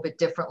it a little bit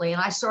differently.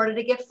 And I started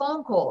to get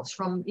phone calls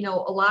from, a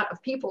lot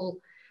of people,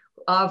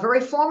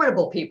 very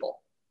formidable people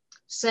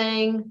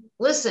saying,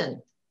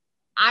 listen,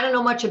 I don't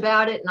know much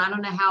about it. And I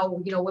don't know how,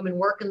 women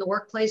work in the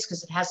workplace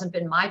because it hasn't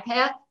been my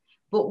path,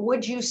 but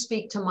would you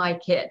speak to my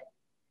kid?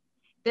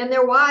 Then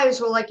their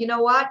wives were like, you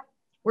know what?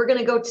 We're going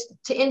to go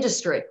to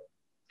industry.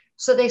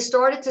 So they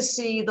started to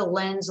see the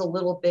lens a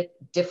little bit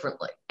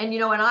differently. And,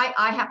 and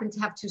I happen to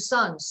have two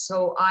sons.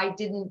 So I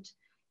didn't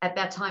at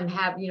that time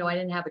have, I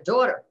didn't have a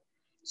daughter.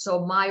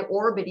 So my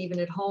orbit, even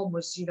at home,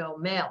 was,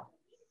 male.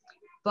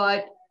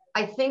 But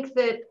I think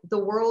that the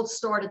world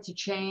started to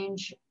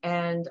change.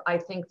 And I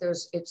think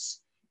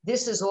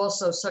this is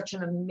also such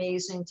an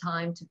amazing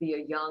time to be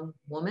a young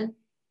woman,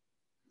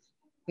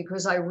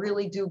 because I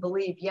really do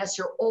believe, yes,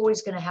 you're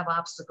always going to have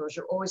obstacles.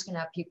 You're always going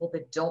to have people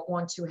that don't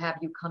want to have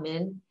you come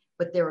in,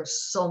 but there are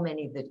so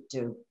many that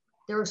do.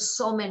 There are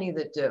so many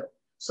that do.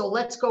 So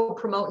let's go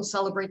promote and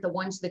celebrate the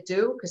ones that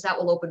do, because that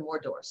will open more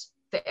doors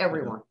for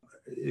everyone.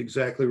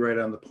 Exactly right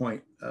on the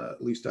point,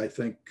 at least I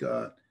think.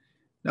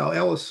 Now,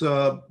 Alice,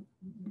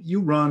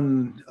 you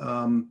run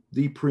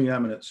the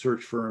preeminent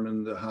search firm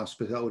in the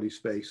hospitality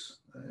space,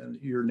 and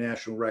you're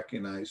national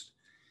recognized.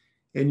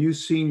 And you've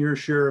seen your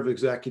share of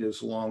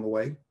executives along the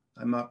way.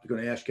 I'm not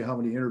going to ask you how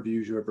many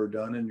interviews you've ever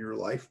done in your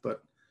life,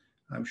 but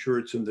I'm sure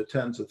it's in the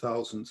tens of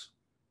thousands.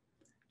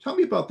 Tell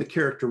me about the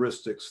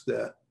characteristics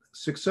that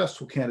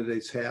successful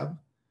candidates have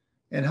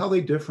and how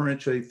they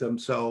differentiate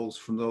themselves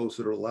from those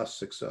that are less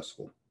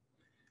successful.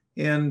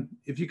 And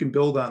if you can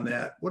build on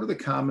that, what are the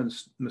common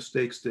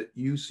mistakes that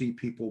you see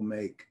people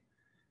make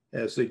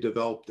as they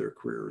develop their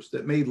careers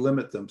that may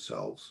limit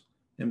themselves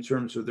in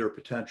terms of their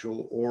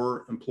potential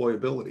or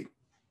employability?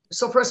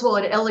 So first of all,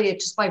 at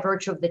Elliott, just by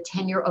virtue of the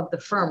tenure of the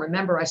firm,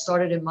 remember I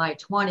started in my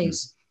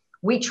 20s,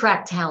 we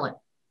track talent.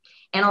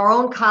 And our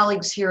own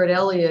colleagues here at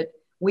Elliott,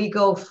 we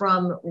go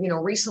from,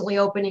 recently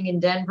opening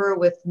in Denver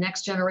with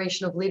next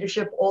generation of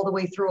leadership all the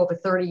way through over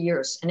 30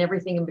 years and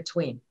everything in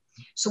between.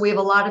 So we have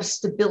a lot of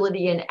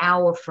stability in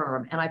our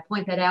firm. And I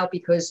point that out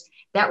because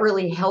that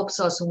really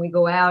helps us when we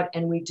go out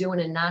and we do in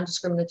a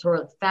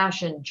non-discriminatory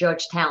fashion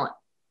judge talent.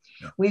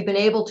 Yeah. We've been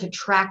able to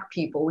track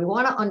people. We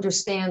want to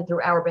understand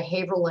through our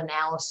behavioral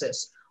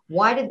analysis,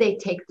 why did they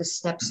take the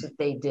steps that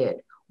they did?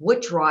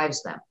 What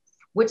drives them?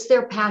 What's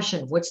their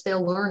passion? What's their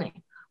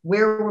learning?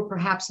 Where were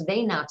perhaps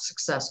they not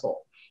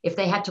successful? If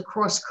they had to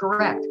course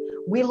correct,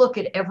 we look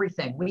at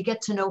everything. We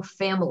get to know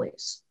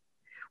families.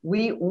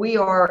 We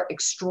are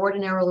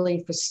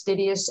extraordinarily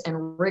fastidious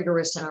and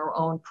rigorous in our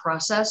own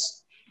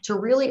process to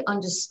really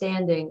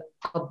understanding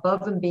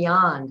above and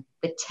beyond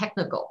the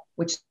technical,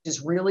 which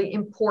is really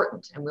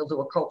important. And we'll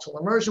do a cultural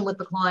immersion with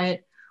the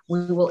client.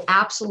 We will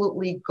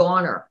absolutely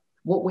garner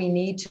what we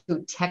need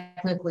to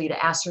technically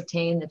to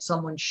ascertain that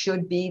someone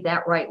should be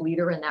that right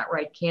leader and that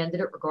right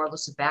candidate,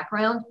 regardless of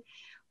background.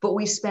 But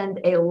we spend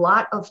a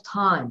lot of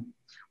time.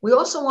 We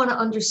also want to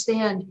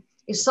understand,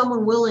 is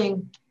someone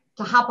willing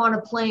to hop on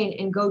a plane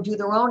and go do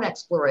their own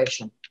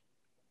exploration?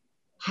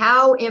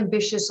 How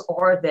ambitious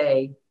are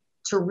they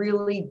to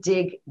really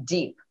dig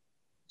deep?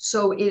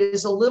 So it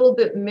is a little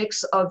bit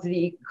mix of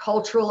the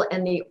cultural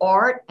and the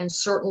art, and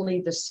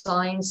certainly the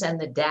science and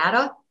the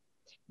data.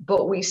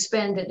 But we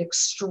spend an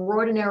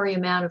extraordinary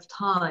amount of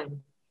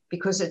time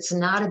because it's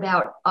not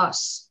about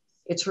us.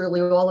 It's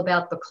really all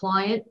about the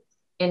client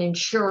and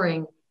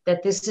ensuring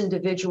that this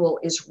individual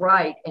is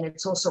right. And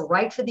it's also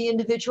right for the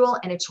individual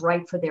and it's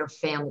right for their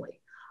family.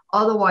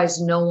 Otherwise,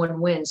 no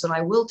one wins. And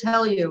I will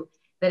tell you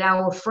that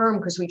our firm,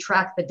 because we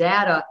track the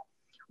data,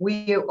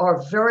 we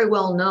are very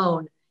well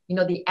known.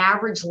 The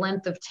average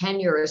length of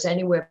tenure is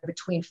anywhere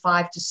between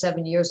 5 to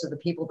 7 years of the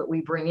people that we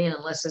bring in,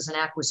 unless there's an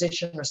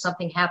acquisition or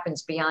something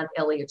happens beyond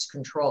Elliott's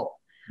control.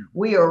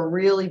 We are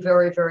really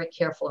very, very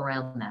careful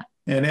around that.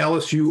 And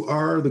Alice, you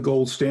are the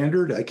gold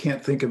standard. I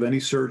can't think of any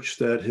search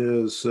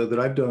that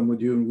I've done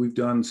with you, and we've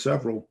done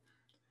several,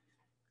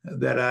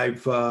 that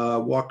I've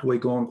walked away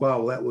going,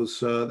 wow, that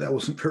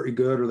wasn't very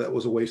good, or that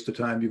was a waste of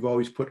time. You've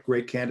always put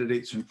great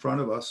candidates in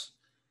front of us.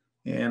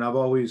 And I've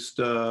always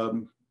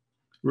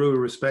really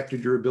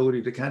respected your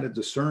ability to kind of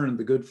discern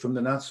the good from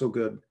the not so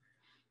good.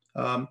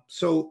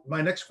 So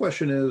my next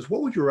question is,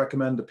 what would you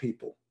recommend to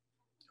people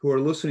who are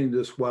listening to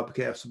this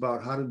webcast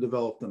about how to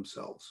develop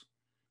themselves?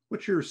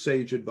 What's your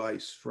sage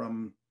advice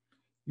from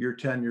your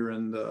tenure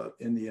in the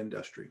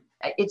industry?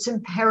 It's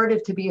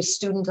imperative to be a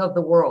student of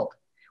the world,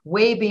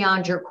 way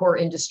beyond your core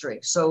industry.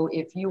 So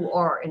if you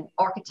are in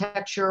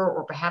architecture,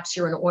 or perhaps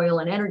you're in oil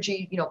and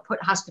energy,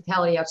 put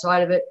hospitality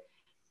outside of it.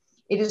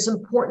 It is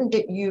important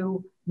that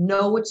you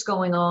know what's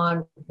going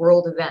on,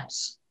 world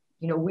events.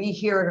 We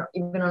here,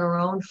 even in our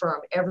own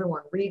firm,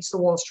 everyone reads the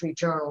Wall Street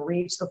Journal,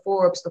 reads the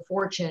Forbes, the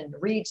Fortune,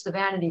 reads the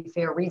Vanity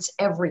Fair, reads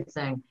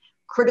everything.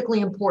 Critically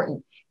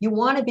important. You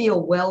want to be a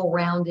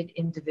well-rounded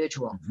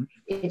individual. Mm-hmm.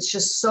 It's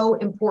just so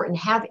important.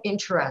 Have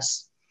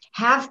interests.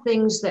 Have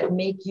things that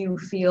make you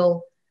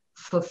feel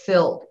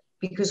fulfilled.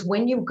 because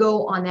when you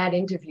go on that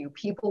interview,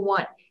 people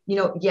want,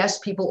 yes,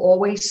 people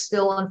always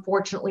still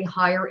unfortunately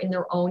hire in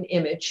their own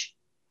image,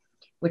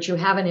 which you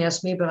haven't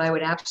asked me, but I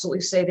would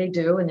absolutely say they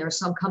do. And there are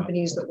some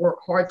companies that work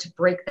hard to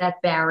break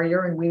that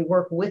barrier, and we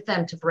work with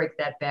them to break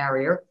that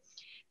barrier.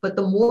 But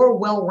the more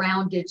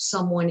well-rounded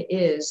someone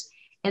is,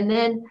 and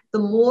then the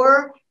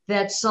more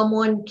that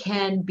someone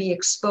can be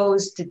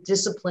exposed to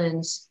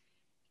disciplines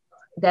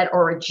that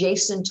are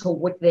adjacent to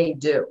what they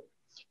do.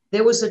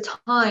 There was a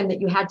time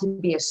that you had to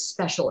be a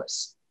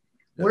specialist.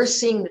 Yes. We're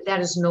seeing that that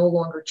is no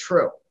longer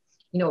true.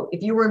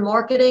 If you were in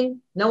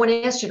marketing, no one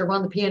asked you to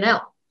run the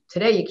P&L.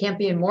 Today, you can't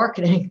be in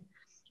marketing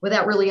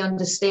without really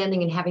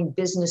understanding and having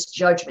business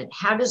judgment.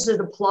 How does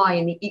it apply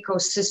in the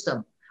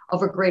ecosystem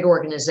of a great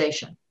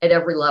organization at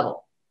every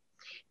level?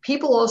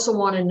 People also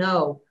want to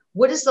know,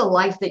 what is the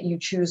life that you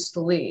choose to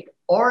lead?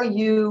 Are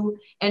you,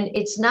 and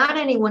it's not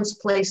anyone's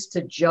place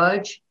to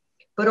judge,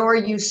 but are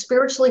you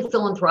spiritually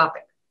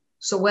philanthropic?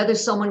 So whether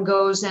someone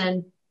goes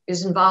and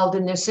is involved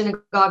in their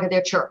synagogue or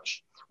their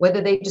church,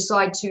 whether they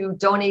decide to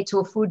donate to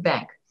a food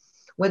bank,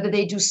 whether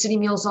they do City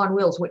Meals on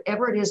Wheels,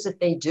 whatever it is that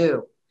they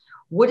do,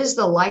 what is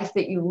the life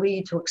that you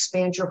lead to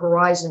expand your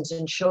horizons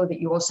and show that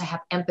you also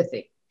have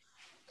empathy?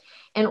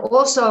 And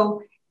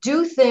also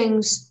do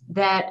things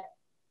that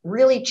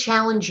really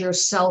challenge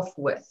yourself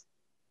with.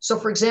 So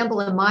for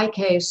example, in my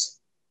case,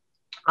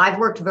 I've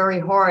worked very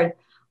hard.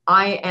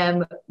 I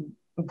am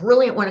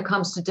brilliant when it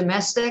comes to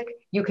domestic.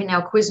 You can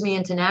now quiz me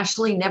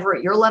internationally, never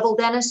at your level,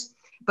 Dennis,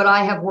 but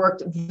I have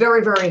worked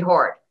very, very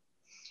hard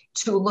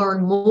to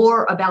learn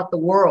more about the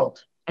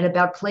world and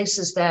about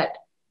places that,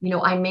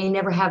 I may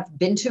never have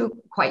been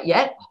to quite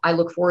yet. I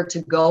look forward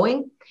to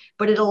going,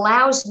 but it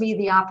allows me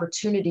the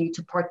opportunity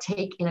to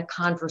partake in a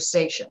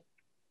conversation.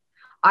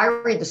 I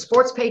read the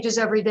sports pages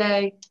every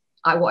day.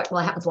 I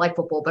happen to like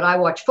football, but I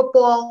watch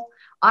football.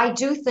 I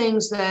do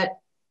things that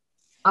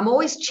I'm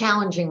always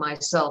challenging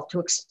myself to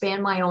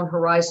expand my own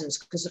horizons,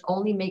 because it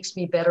only makes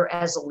me better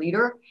as a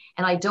leader.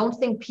 And I don't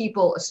think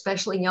people,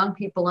 especially young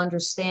people,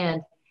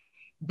 understand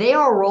they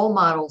are role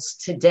models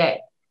today.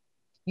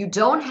 You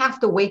don't have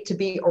to wait to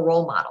be a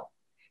role model.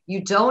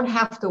 You don't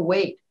have to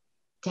wait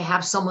to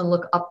have someone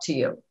look up to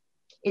you.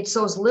 It's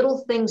those little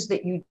things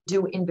that you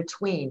do in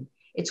between.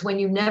 It's when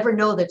you never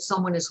know that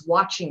someone is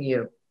watching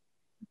you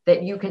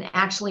that you can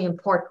actually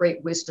impart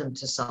great wisdom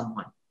to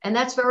someone. And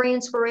that's very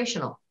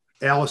inspirational.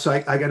 Alice,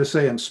 I got to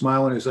say, I'm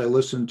smiling as I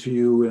listen to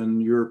you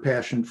and your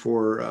passion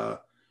for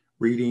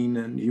reading.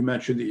 And you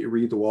mentioned that you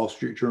read the Wall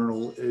Street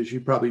Journal. As you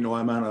probably know,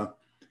 I'm on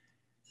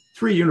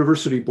 3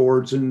 university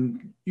boards.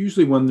 And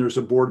usually when there's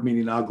a board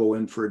meeting, I'll go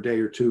in for a day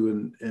or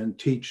two and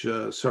teach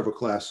several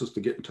classes to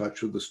get in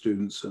touch with the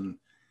students and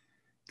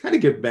kind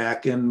of get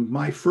back. And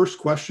my first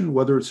question,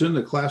 whether it's in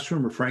the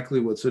classroom or frankly,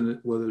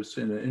 whether it's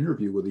in an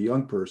interview with a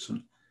young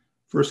person,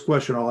 first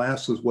question I'll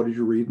ask is, what did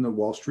you read in the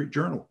Wall Street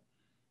Journal?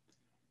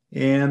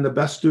 And the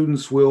best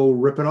students will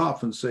rip it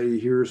off and say,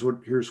 here's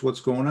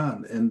what's going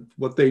on. And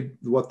what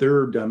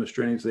they're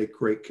demonstrating is they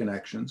create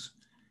connections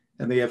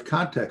and they have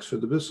context for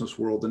the business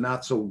world. The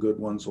not so good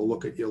ones will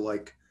look at you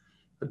like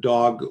a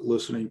dog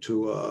listening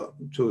to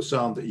a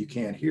sound that you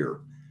can't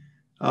hear.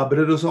 But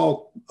it is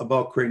all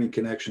about creating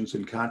connections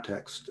and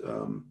context,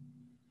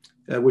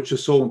 which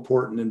is so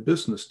important in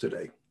business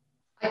today.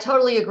 I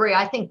totally agree.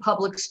 I think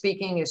public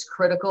speaking is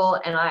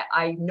critical. And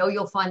I know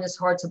you'll find this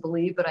hard to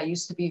believe, but I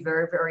used to be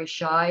very, very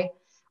shy.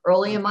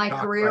 Early in my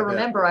career,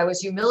 remember, I was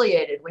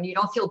humiliated. When you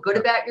don't feel good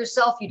about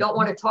yourself, you don't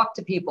want to talk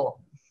to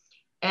people.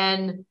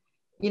 And,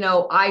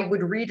 I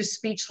would read a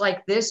speech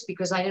like this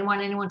because I didn't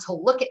want anyone to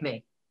look at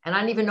me. And I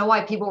didn't even know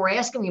why people were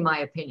asking me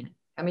my opinion.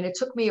 I mean, it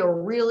took me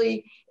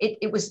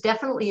it was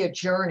definitely a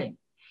journey.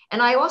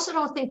 And I also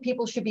don't think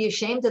people should be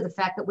ashamed of the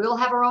fact that we all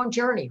have our own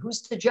journey.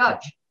 Who's to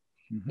judge?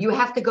 Mm-hmm. You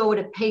have to go at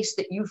a pace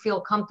that you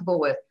feel comfortable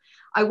with.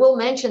 I will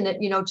mention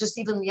that, just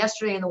even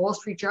yesterday in the Wall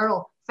Street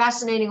Journal,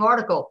 fascinating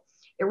article.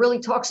 It really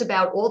talks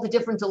about all the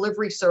different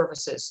delivery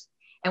services.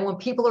 And when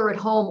people are at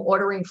home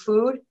ordering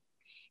food,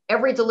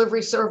 every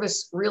delivery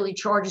service really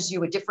charges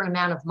you a different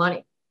amount of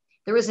money.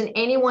 There isn't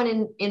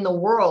anyone in the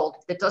world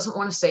that doesn't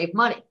want to save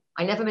money.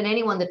 I never met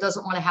anyone that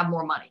doesn't want to have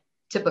more money,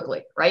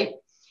 typically, right?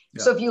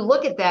 Yeah. So if you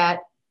look at that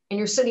and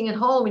you're sitting at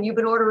home and you've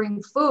been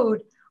ordering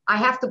food, I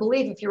have to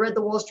believe if you read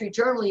the Wall Street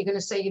Journal, you're going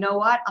to say, you know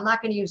what? I'm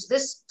not going to use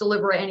this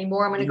deliverer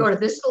anymore. I'm going to go to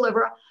this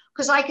deliverer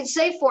because I can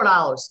save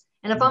 $4.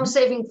 And if I'm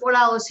saving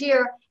 $4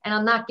 here and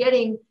I'm not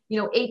getting,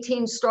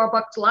 18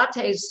 Starbucks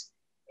lattes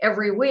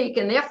every week,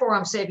 and therefore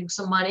I'm saving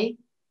some money,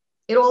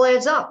 it all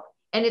adds up.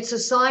 And it's a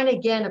sign,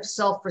 again, of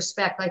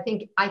self-respect. I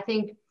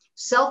think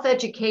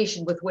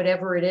self-education with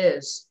whatever it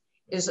is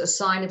a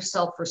sign of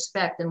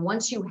self-respect. And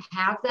once you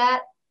have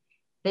that,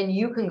 then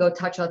you can go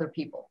touch other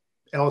people.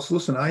 Alice,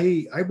 listen,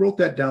 I wrote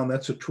that down.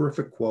 That's a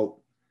terrific quote.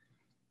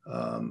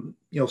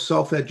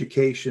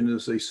 Self-education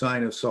is a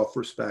sign of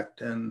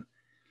self-respect. And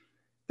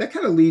that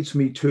kind of leads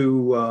me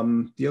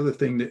to the other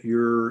thing that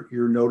you're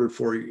noted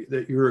for,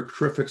 that you're a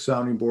terrific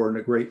sounding board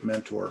and a great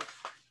mentor.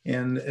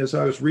 And as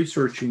I was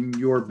researching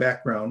your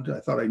background,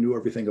 I thought I knew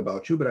everything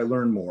about you, but I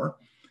learned more.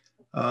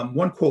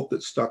 One quote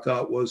that stuck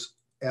out was,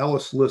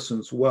 Alice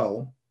listens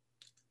well,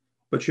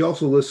 but she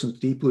also listens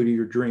deeply to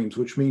your dreams,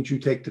 which means you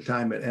take the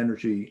time and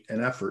energy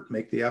and effort,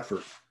 make the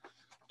effort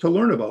to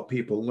learn about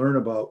people, learn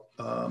about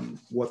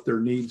what their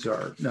needs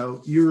are.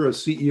 Now, you're a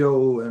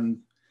CEO and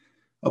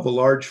of a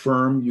large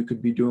firm. You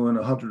could be doing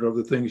 100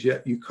 other things,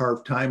 yet you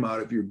carve time out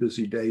of your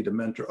busy day to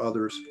mentor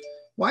others.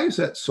 Why is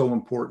that so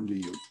important to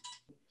you?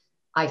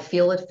 I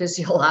feel it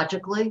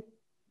physiologically.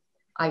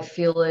 I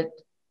feel it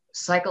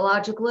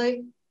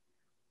psychologically.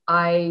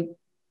 I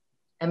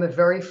am a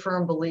very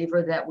firm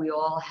believer that we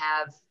all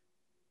have,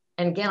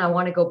 and again, I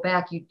want to go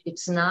back,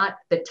 it's not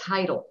the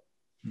title,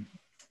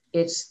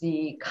 it's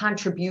the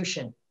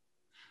contribution.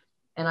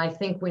 And I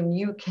think when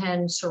you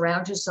can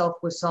surround yourself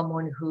with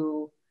someone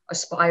who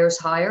aspires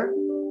higher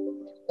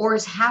or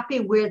is happy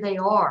where they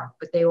are,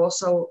 but they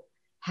also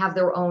have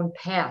their own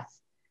path,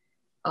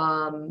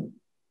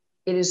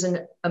 it is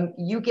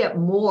you get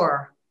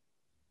more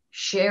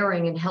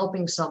sharing and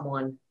helping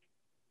someone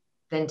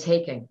than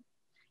taking.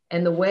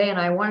 And the way, and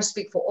I want to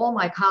speak for all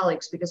my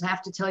colleagues, because I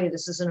have to tell you,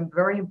 this is a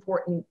very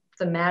important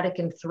thematic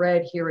and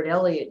thread here at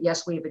Elliott.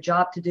 Yes, we have a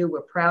job to do.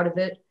 We're proud of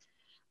it.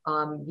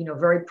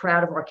 Very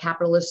proud of our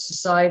capitalist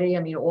society. I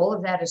mean, all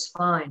of that is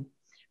fine,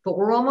 but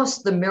we're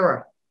almost the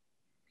mirror.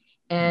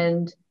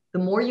 And the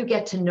more you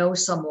get to know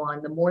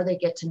someone, the more they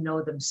get to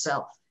know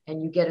themselves,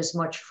 and you get as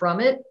much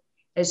from it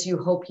as you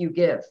hope you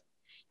give.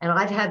 And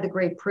I've had the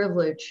great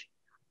privilege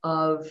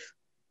of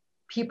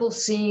people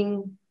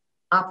seeing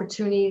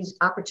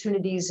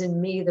opportunities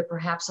in me that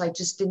perhaps I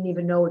just didn't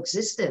even know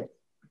existed,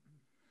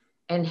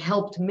 and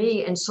helped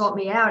me and sought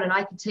me out. And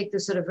I could take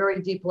this at a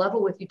very deep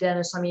level with you,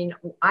 Dennis. I mean,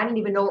 I didn't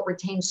even know what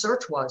retained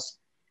search was.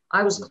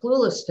 I was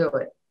clueless to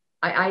it.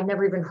 I'd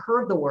never even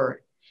heard the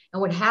word.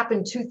 And what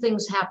happened, two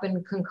things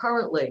happened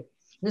concurrently.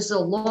 This is a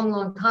long,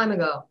 long time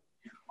ago.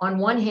 On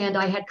one hand,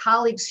 I had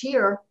colleagues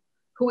here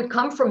who would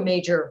come from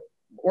major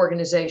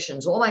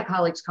organizations. All my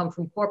colleagues come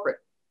from corporate.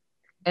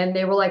 And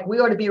they were like, we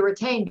ought to be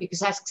retained because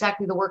that's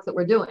exactly the work that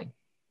we're doing.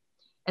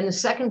 And the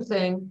second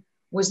thing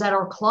was that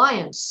our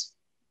clients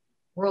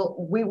were,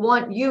 we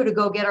want you to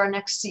go get our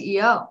next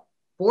CEO.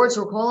 Boards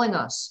were calling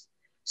us.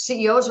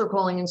 CEOs were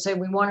calling and saying,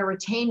 we want to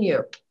retain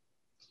you.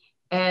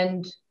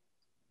 And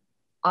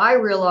I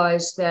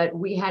realized that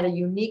we had a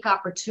unique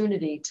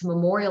opportunity to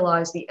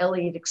memorialize the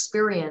Elliott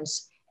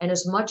experience. And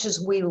as much as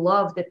we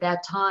loved at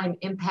that time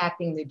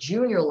impacting the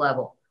junior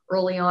level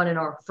early on in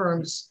our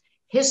firm's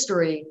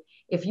history,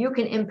 if you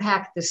can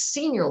impact the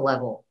senior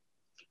level,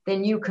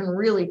 then you can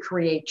really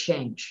create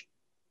change.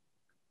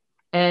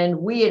 And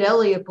we at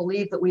Elliott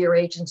believe that we are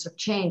agents of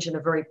change in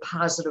a very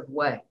positive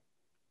way.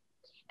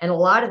 And a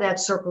lot of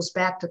that circles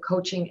back to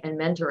coaching and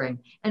mentoring.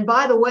 And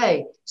by the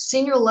way,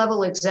 senior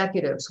level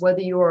executives, whether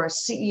you are a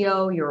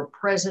CEO, you're a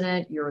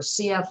president, you're a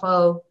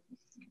CFO,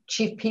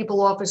 chief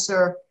people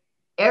officer,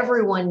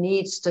 everyone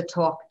needs to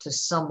talk to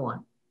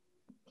someone.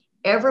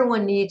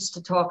 Everyone needs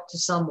to talk to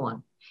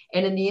someone.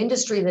 And in the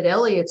industry that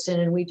Elliott's in,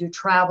 and we do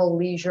travel,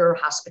 leisure,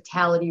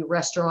 hospitality,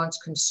 restaurants,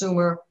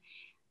 consumer,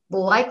 the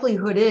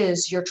likelihood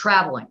is you're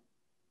traveling.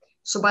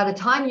 So by the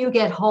time you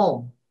get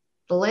home,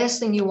 the last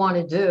thing you want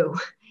to do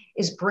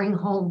is bring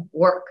home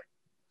work.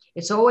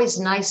 It's always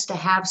nice to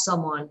have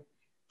someone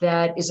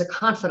that is a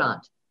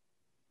confidant,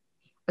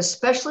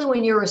 especially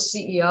when you're a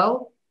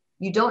CEO.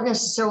 You don't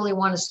necessarily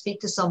want to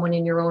speak to someone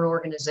in your own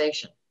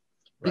organization.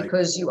 Right.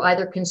 Because you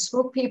either can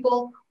spook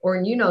people, or,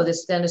 and you know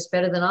this, Dennis,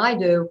 better than I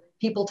do,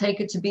 people take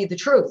it to be the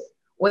truth,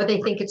 or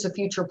they think it's a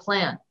future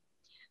plan.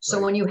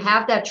 So when you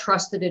have that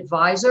trusted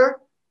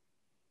advisor,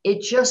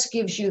 it just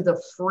gives you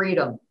the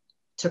freedom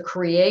to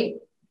create,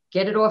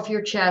 get it off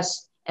your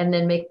chest, and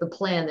then make the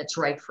plan that's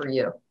right for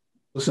you.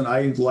 Listen,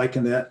 I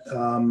liken that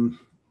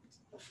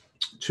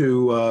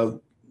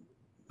to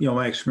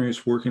my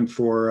experience working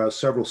for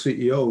several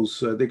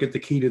CEOs. They get the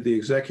key to the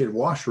executive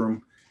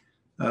washroom,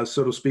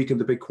 so to speak, in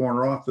the big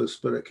corner office,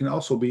 but it can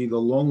also be the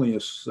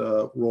loneliest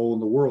role in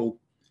the world.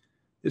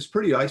 It's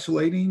pretty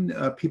isolating.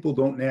 People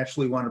don't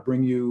naturally want to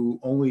bring you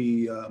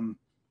only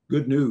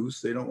good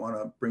news. They don't want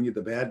to bring you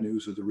the bad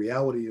news or the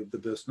reality of the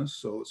business.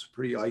 So it's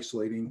pretty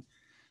isolating.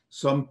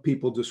 Some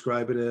people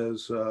describe it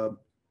as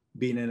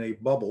being in a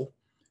bubble.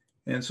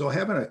 And so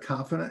having an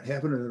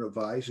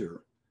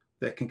advisor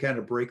that can kind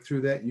of break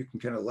through that, you can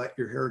kind of let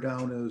your hair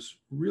down, is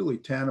really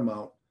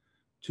tantamount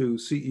to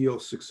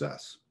CEO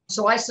success.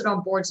 So I sit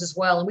on boards as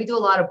well, and we do a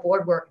lot of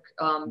board work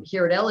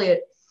here at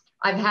Elliott.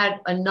 I've had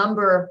a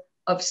number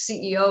of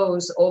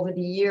CEOs over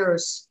the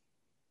years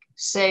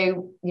say,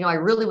 I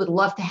really would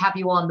love to have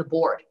you on the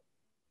board,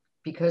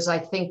 because I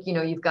think,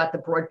 you've got the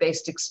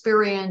broad-based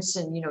experience,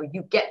 and,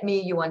 you get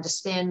me, you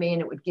understand me,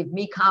 and it would give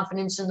me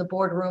confidence in the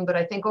boardroom. But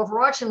I think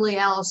overarchingly,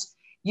 Alice,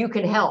 you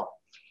can help.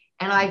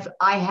 And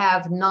I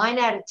have 9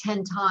 out of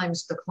 10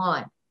 times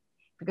declined,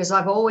 because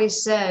I've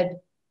always said,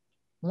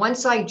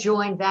 once I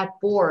joined that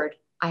board,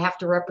 I have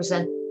to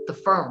represent the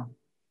firm.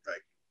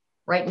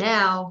 Right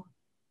now,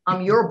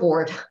 I'm your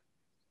board.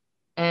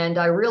 And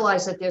I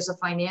realize that there's a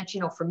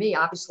financial, for me,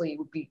 obviously it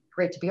would be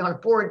great to be on a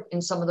board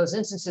in some of those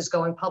instances,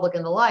 going public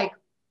and the like.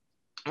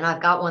 and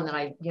I've got one that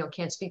I,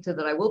 can't speak to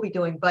that I will be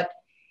doing. But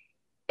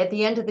at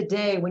the end of the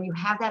day, when you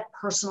have that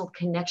personal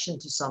connection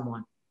to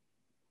someone,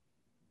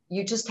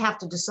 you just have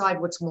to decide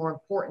what's more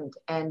important.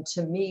 And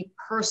to me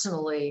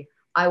personally,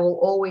 I will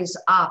always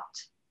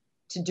opt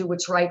to do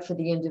what's right for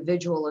the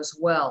individual as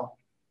well,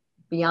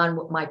 beyond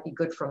what might be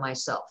good for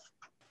myself.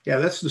 Yeah,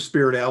 that's the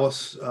spirit,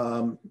 Alice.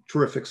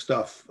 Terrific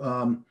stuff.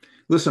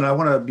 Listen, I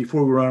want to,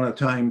 before we run out of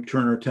time,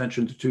 turn our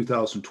attention to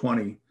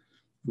 2020,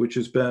 which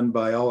has been,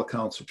 by all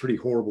accounts, a pretty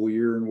horrible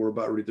year, and we're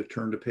about ready to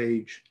turn the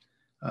page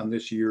on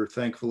this year,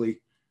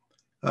 thankfully.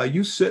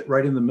 You sit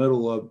right in the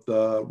middle of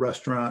the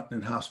restaurant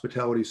and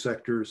hospitality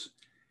sectors,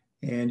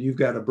 and you've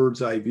got a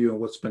bird's eye view of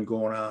what's been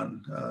going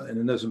on, and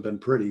it hasn't been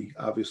pretty,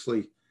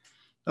 obviously.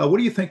 What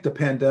do you think the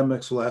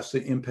pandemic's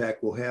lasting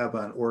impact will have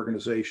on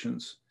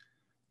organizations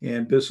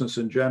and business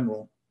in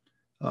general,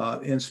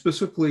 and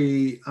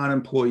specifically on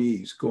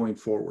employees going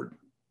forward?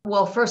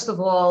 Well, first of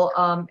all,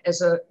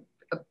 as a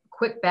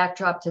quick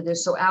backdrop to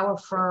this, so our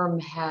firm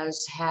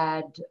has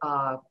had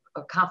a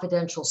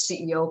confidential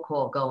CEO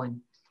call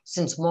going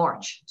since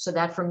March. So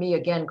that for me,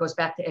 again, goes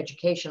back to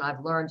education.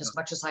 I've learned as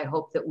much as I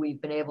hope that we've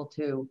been able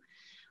to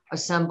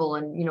assemble.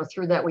 And,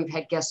 through that, we've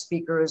had guest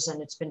speakers,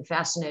 and it's been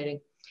fascinating.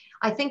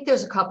 I think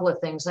there's a couple of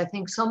things. I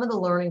think some of the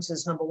learnings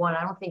is, number one,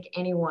 I don't think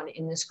anyone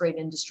in this great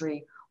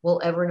industry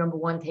will ever, number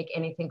one, take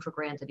anything for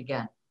granted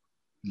again.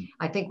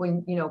 I think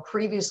when,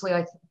 previously,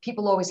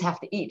 people always have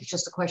to eat. It's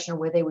just a question of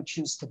where they would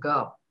choose to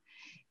go.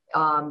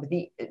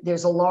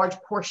 There's a large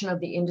portion of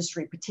the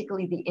industry,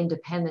 particularly the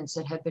independents,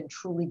 that have been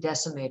truly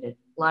decimated.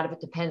 A lot of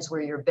it depends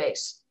where you're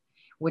based,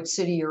 what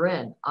city you're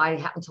in. I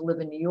happen to live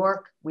in New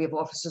York. We have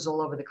offices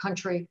all over the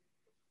country.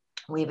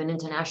 We have an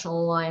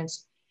international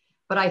alliance.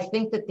 But I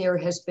think that there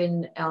has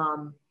been,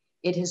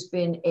 it has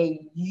been a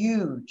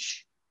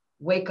huge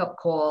wake-up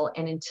call.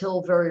 And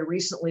until very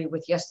recently,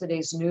 with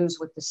yesterday's news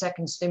with the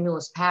second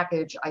stimulus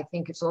package, I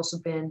think it's also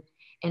been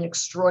an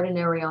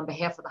extraordinary, on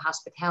behalf of the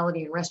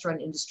hospitality and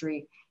restaurant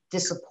industry,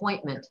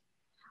 disappointment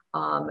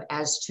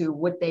as to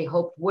what they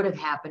hoped would have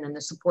happened and the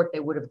support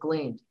they would have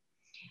gleaned.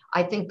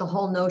 I think the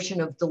whole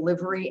notion of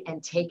delivery and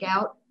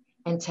takeout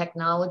and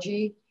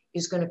technology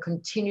is going to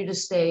continue to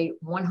stay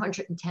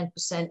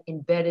 110%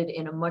 embedded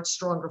in a much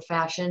stronger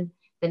fashion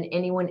than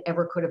anyone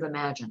ever could have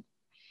imagined.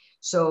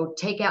 So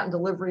takeout and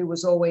delivery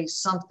was always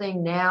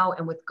something. Now,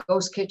 and with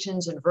ghost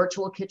kitchens and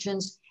virtual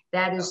kitchens,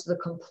 that is the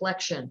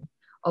complexion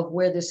of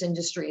where this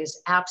industry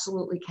is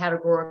absolutely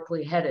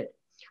categorically headed.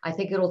 I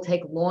think it'll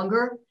take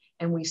longer,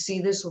 and we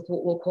see this with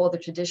what we'll call the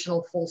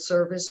traditional full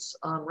service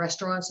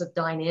restaurants of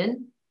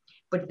dine-in.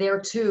 But there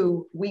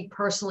too, we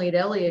personally at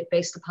Elliott,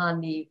 based upon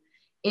the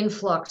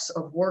influx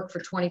of work for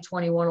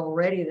 2021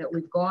 already that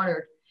we've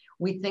garnered,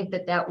 we think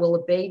that that will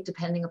abate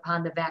depending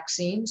upon the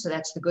vaccine. So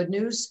that's the good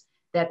news,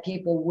 that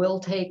people will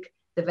take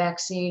the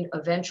vaccine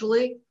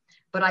eventually.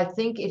 But I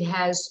think it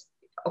has,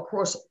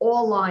 across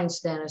all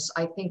lines, Dennis,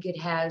 I think it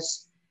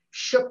has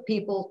shook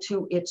people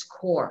to its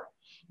core.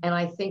 And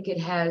I think it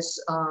has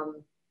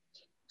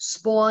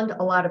spawned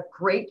a lot of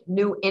great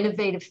new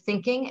innovative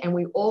thinking. And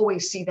we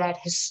always see that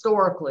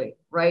historically,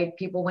 right?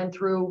 People went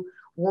through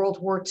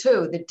World War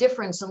II, the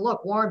difference. And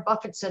look, Warren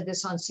Buffett said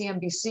this on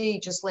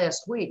CNBC just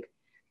last week.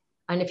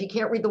 And if you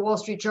can't read the Wall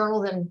Street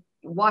Journal, then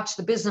watch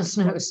the business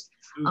news.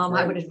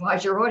 I would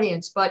advise your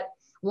audience. But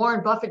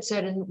Warren Buffett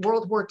said in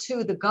World War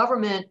II, the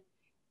government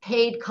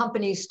paid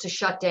companies to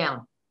shut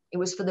down. It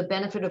was for the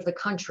benefit of the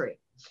country.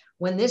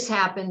 When this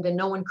happened and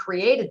no one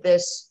created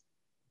this,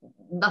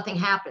 nothing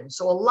happened.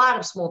 So a lot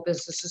of small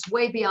businesses,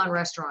 way beyond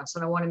restaurants,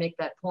 and I want to make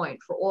that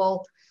point for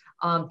all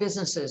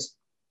businesses.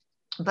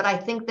 But I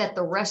think that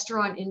the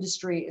restaurant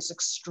industry is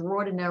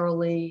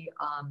extraordinarily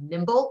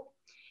nimble.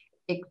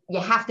 You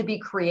have to be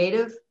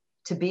creative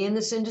to be in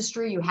this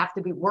industry. You have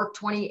to work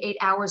 28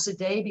 hours a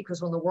day,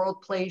 because when the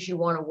world plays, you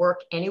want to work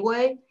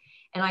anyway.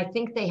 And I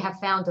think they have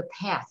found a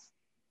path.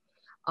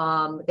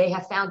 They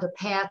have found a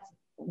path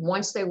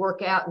once they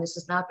work out, and this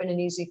has not been an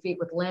easy feat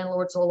with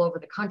landlords all over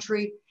the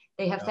country.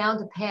 They have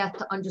found a path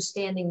to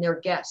understanding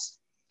their guests.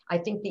 I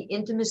think the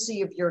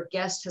intimacy of your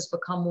guest has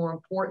become more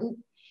important.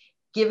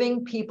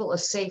 Giving people a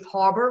safe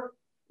harbor,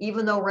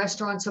 even though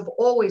restaurants have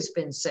always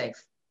been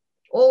safe.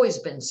 Always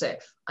been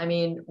safe. I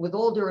mean, with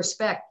all due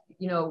respect,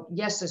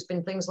 yes, there's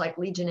been things like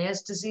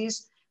Legionnaire's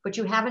disease, but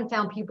you haven't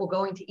found people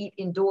going to eat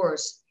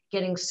indoors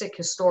getting sick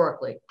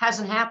historically.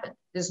 Hasn't happened.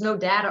 There's no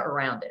data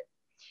around it.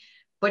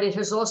 But it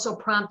has also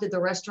prompted the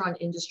restaurant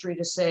industry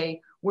to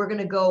say, we're going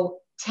to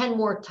go 10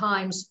 more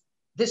times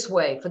this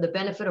way for the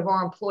benefit of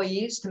our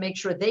employees, to make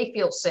sure they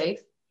feel safe,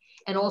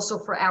 and also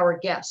for our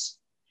guests.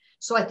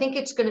 So I think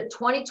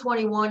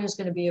 2021 is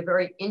going to be a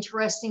very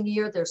interesting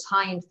year. There's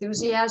high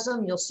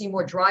enthusiasm. You'll see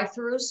more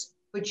drive-throughs,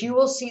 but you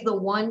will see the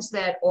ones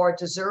that are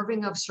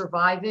deserving of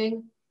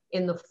surviving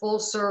in the full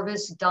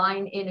service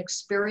dine-in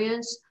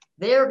experience.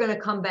 They're going to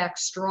come back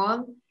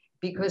strong,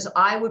 because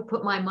I would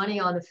put my money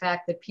on the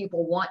fact that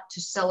people want to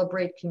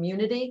celebrate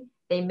community.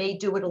 They may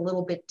do it a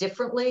little bit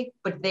differently,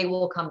 but they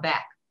will come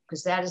back,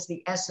 because that is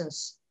the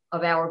essence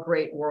of our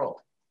great world.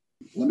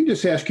 Let me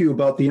just ask you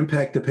about the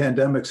impact the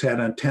pandemic's had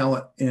on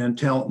talent and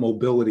talent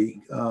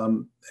mobility.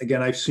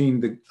 Again, I see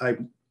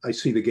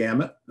the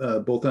gamut,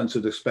 both ends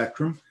of the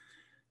spectrum.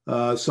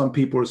 Some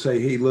people will say,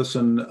 hey,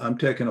 listen, I'm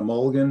taking a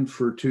mulligan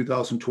for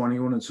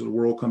 2021 and so the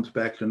world comes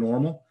back to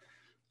normal.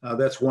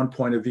 That's one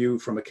point of view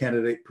from a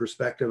candidate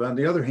perspective. On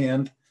the other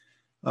hand,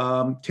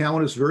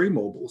 talent is very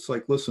mobile. It's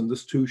like, listen,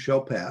 this too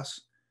shall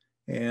pass,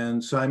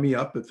 and sign me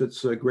up if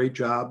it's a great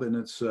job and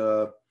it's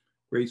a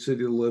great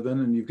city to live in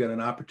and you've got an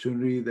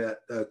opportunity that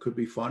could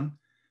be fun.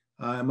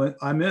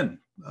 I'm in.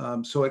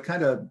 So it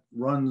kind of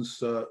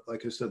runs,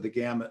 like I said, the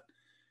gamut.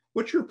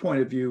 What's your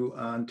point of view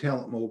on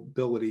talent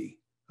mobility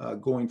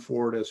going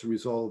forward as a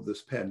result of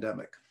this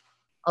pandemic?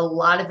 A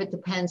lot of it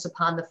depends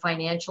upon the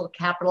financial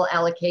capital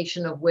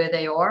allocation of where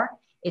they are.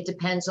 It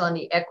depends on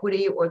the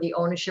equity or the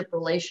ownership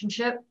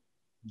relationship.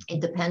 It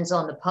depends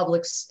on the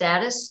public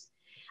status.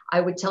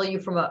 I would tell you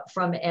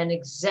from an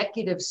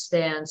executive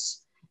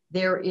stance,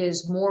 there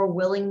is more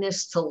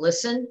willingness to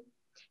listen.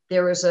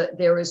 There is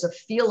a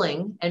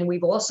feeling, and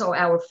we've also,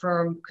 our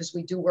firm, because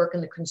we do work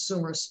in the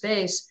consumer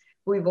space,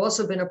 we've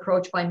also been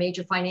approached by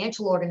major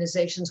financial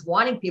organizations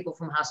wanting people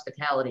from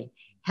hospitality,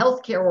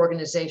 healthcare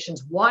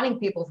organizations wanting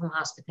people from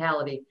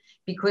hospitality,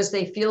 because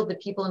they feel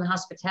that people in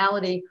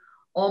hospitality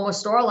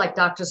almost are like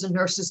doctors and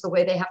nurses, the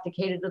way they have to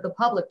cater to the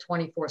public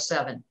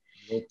 24/7.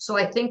 So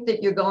I think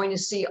that you're going to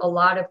see a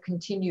lot of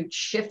continued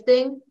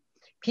shifting.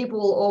 People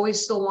will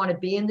always still want to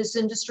be in this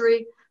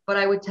industry, but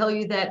I would tell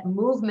you that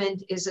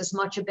movement is as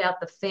much about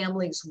the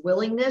family's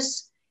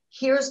willingness.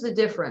 Here's the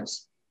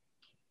difference.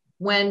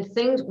 When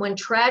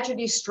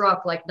tragedy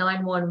struck like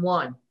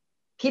 9/11,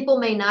 people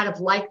may not have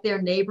liked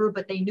their neighbor,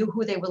 but they knew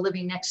who they were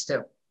living next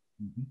to.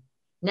 Mm-hmm.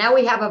 Now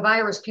we have a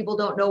virus, people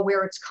don't know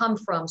where it's come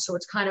from. So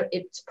it's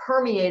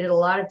permeated a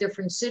lot of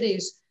different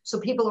cities. So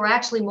people are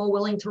actually more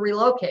willing to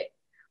relocate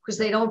because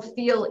they don't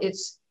feel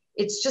it's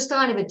just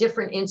kind of a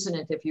different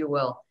incident, if you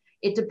will.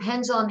 It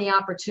depends on the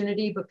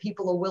opportunity, but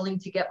people are willing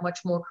to get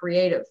much more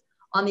creative.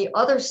 On the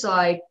other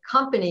side,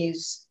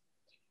 companies,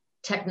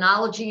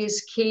 technology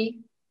is key.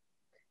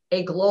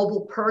 A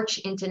global perch,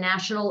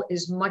 international,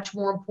 is much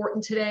more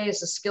important today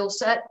as a skill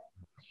set.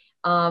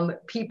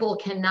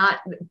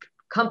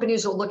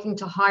 Companies are looking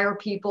to hire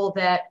people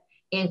that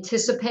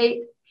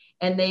anticipate,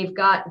 and they've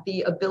got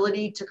the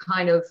ability to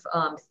kind of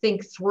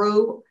think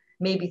through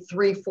maybe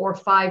 3, 4,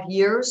 5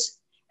 years.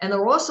 And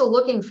they're also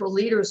looking for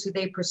leaders who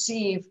they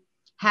perceive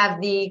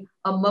have the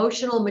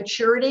emotional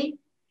maturity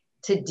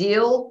to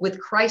deal with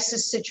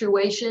crisis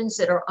situations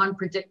that are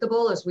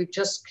unpredictable, as we've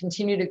just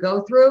continued to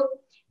go through.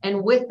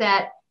 And with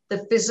that,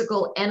 the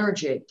physical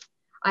energy.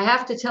 I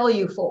have to tell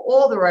you, for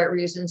all the right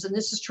reasons, and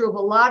this is true of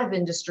a lot of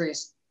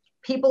industries,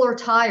 people are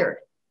tired.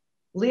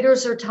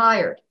 Leaders are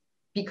tired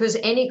because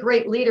any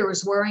great leader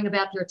is worrying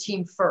about their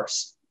team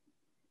first.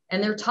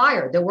 And they're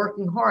tired. They're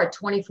working hard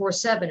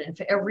 24/7. And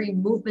for every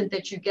movement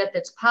that you get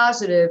that's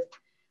positive,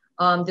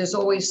 there's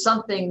always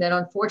something that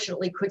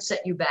unfortunately could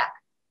set you back.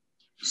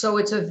 So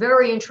it's a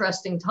very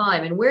interesting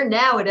time. And we're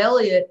now at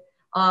Elliott,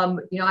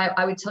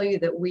 I would tell you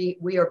that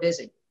we are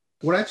busy.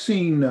 What I've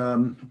seen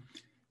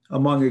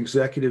among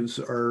executives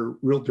are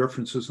real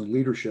differences in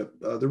leadership.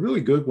 The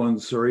really good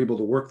ones are able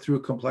to work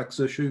through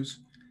complex issues.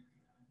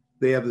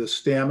 They have the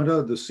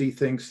stamina to see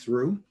things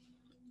through.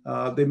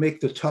 They make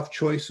the tough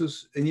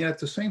choices, and yet at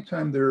the same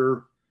time,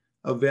 they're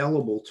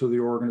available to the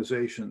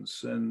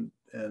organizations. And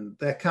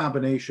that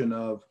combination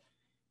of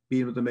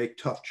being able to make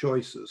tough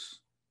choices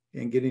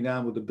and getting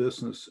on with the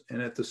business,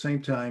 and at the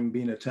same time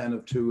being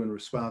attentive to and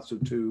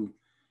responsive to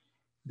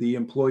the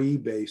employee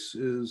base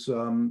is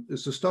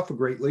the stuff of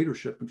great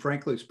leadership. And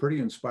frankly, it's pretty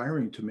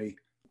inspiring to me.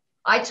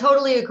 I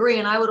totally agree.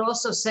 And I would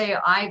also say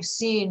I've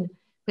seen,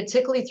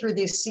 particularly through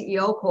these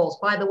CEO calls,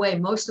 by the way,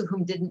 most of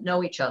whom didn't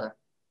know each other.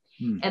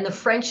 And the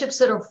friendships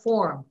that are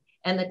formed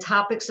and the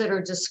topics that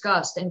are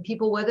discussed, and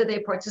people, whether they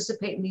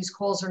participate in these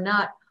calls or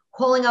not,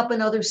 calling up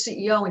another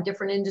CEO in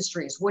different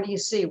industries. What do you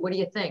see? What do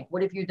you think?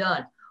 What have you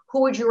done?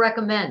 Who would you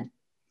recommend?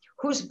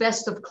 Who's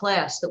best of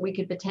class that we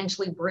could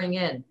potentially bring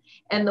in?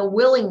 And the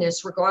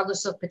willingness,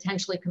 regardless of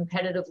potentially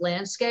competitive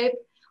landscape,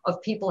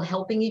 of people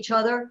helping each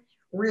other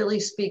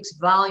really speaks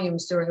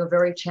volumes during a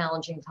very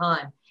challenging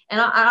time. And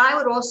I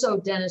would also,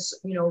 Dennis,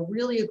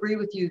 really agree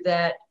with you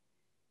that,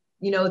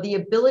 the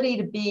ability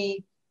to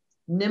be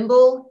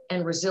nimble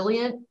and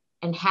resilient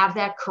and have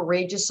that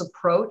courageous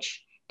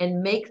approach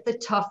and make the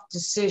tough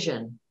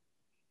decision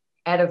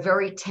at a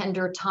very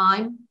tender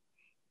time,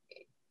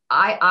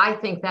 I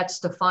think that's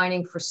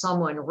defining for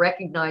someone,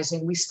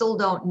 recognizing we still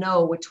don't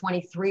know what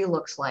 23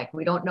 looks like.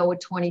 We don't know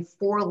what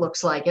 24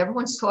 looks like.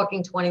 Everyone's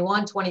talking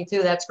 21,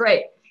 22. That's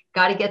great.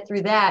 Got to get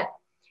through that.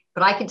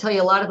 But I can tell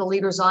you a lot of the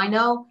leaders I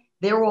know,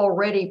 they're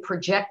already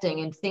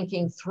projecting and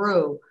thinking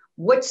through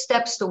what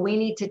steps do we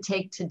need to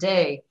take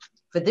today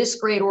for this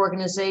great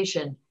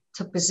organization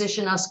to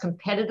position us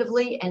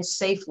competitively and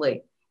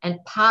safely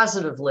and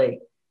positively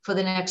for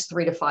the next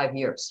 3 to 5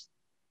 years.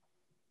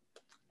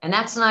 And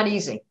that's not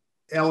easy.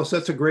 Alice,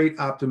 that's a great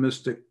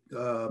optimistic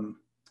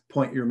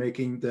point you're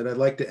making that I'd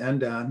like to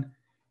end on.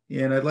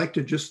 And I'd like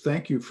to just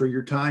thank you for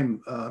your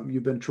time.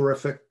 You've been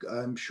terrific.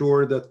 I'm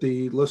sure that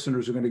the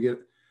listeners are going to get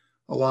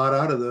a lot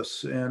out of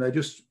this. And I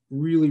just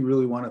really,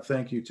 really want to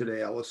thank you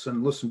today,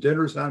 Allison. Listen,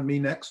 dinner's on me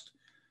next.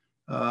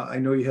 I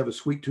know you have a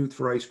sweet tooth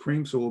for ice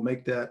cream, so we'll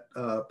make that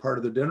part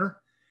of the dinner.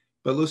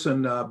 But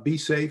listen, be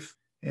safe,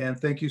 and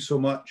thank you so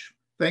much.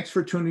 Thanks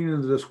for tuning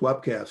into this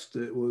webcast.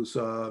 It was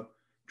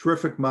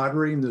terrific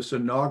moderating this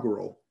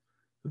inaugural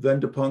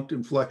Vendepunct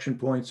Inflection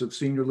Points of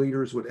Senior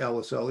Leaders with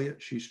Alice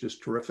Elliott. She's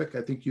just terrific.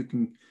 I think you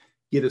can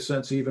get a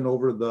sense even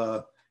over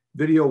the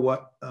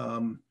video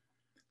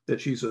that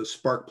she's a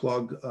spark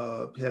plug,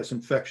 has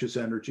infectious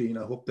energy, and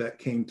I hope that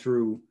came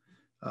through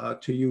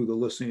to you, the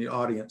listening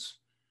audience.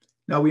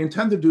 Now, we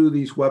intend to do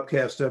these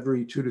webcasts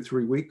every 2 to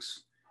 3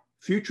 weeks.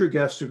 Future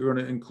guests are going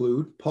to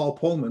include Paul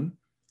Polman,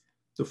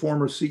 the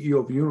former CEO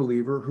of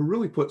Unilever, who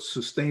really put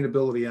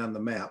sustainability on the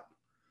map.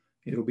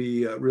 It'll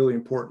be really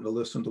important to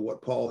listen to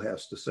what Paul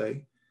has to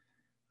say.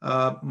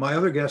 My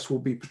other guest will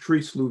be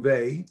Patrice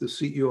Louvet, the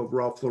CEO of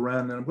Ralph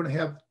Lauren, and I'm going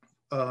to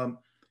have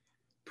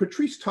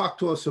Patrice talk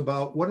to us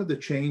about what are the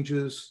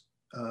changes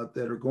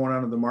that are going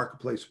on in the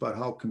marketplace about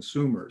how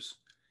consumers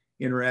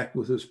interact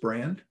with this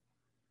brand.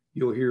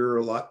 You'll hear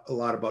a lot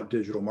about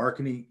digital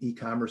marketing,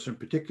 e-commerce in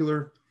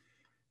particular.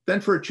 Then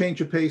for a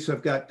change of pace,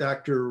 I've got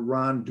Dr.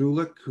 Ron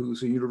Dulick,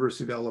 who's a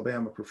University of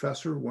Alabama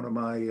professor, one of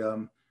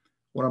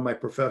my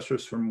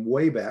professors from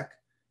way back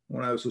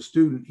when I was a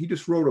student. He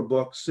just wrote a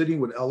book,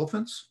 Sitting with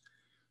Elephants,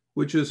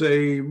 which is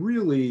a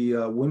really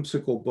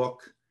whimsical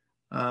book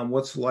on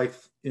what's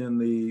life in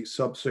the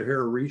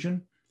sub-Sahara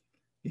region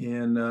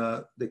in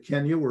the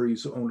Kenya, where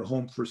he's owned a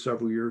home for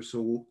several years.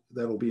 So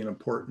that'll be an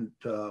important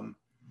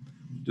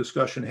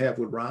discussion to have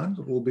with Ron.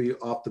 We'll be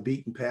off the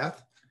beaten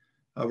path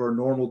of our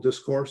normal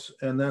discourse.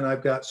 And then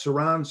I've got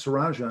Saran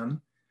Sarajan,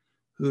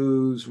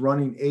 who's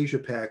running Asia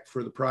Pac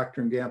for the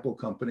Procter & Gamble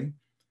company,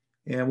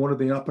 and one of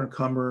the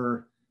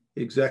up-and-comer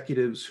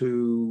executives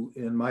who,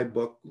 in my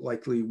book,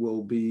 likely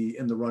will be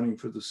in the running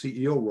for the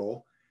CEO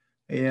role.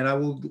 And I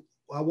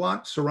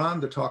want Saran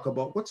to talk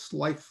about what's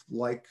life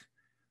like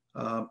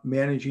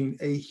managing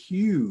a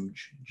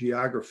huge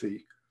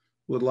geography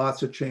with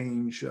lots of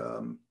change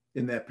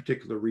in that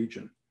particular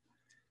region.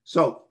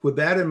 So with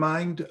that in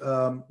mind,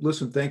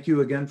 listen, thank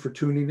you again for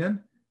tuning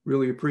in.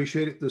 Really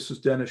appreciate it. This is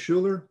Dennis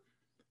Schuler,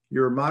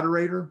 your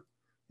moderator.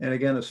 And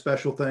again, a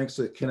special thanks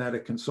to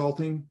Kinetic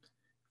Consulting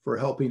for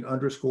helping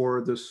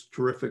underscore this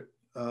terrific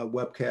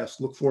webcast.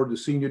 Look forward to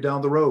seeing you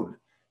down the road.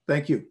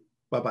 Thank you.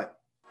 Bye-bye.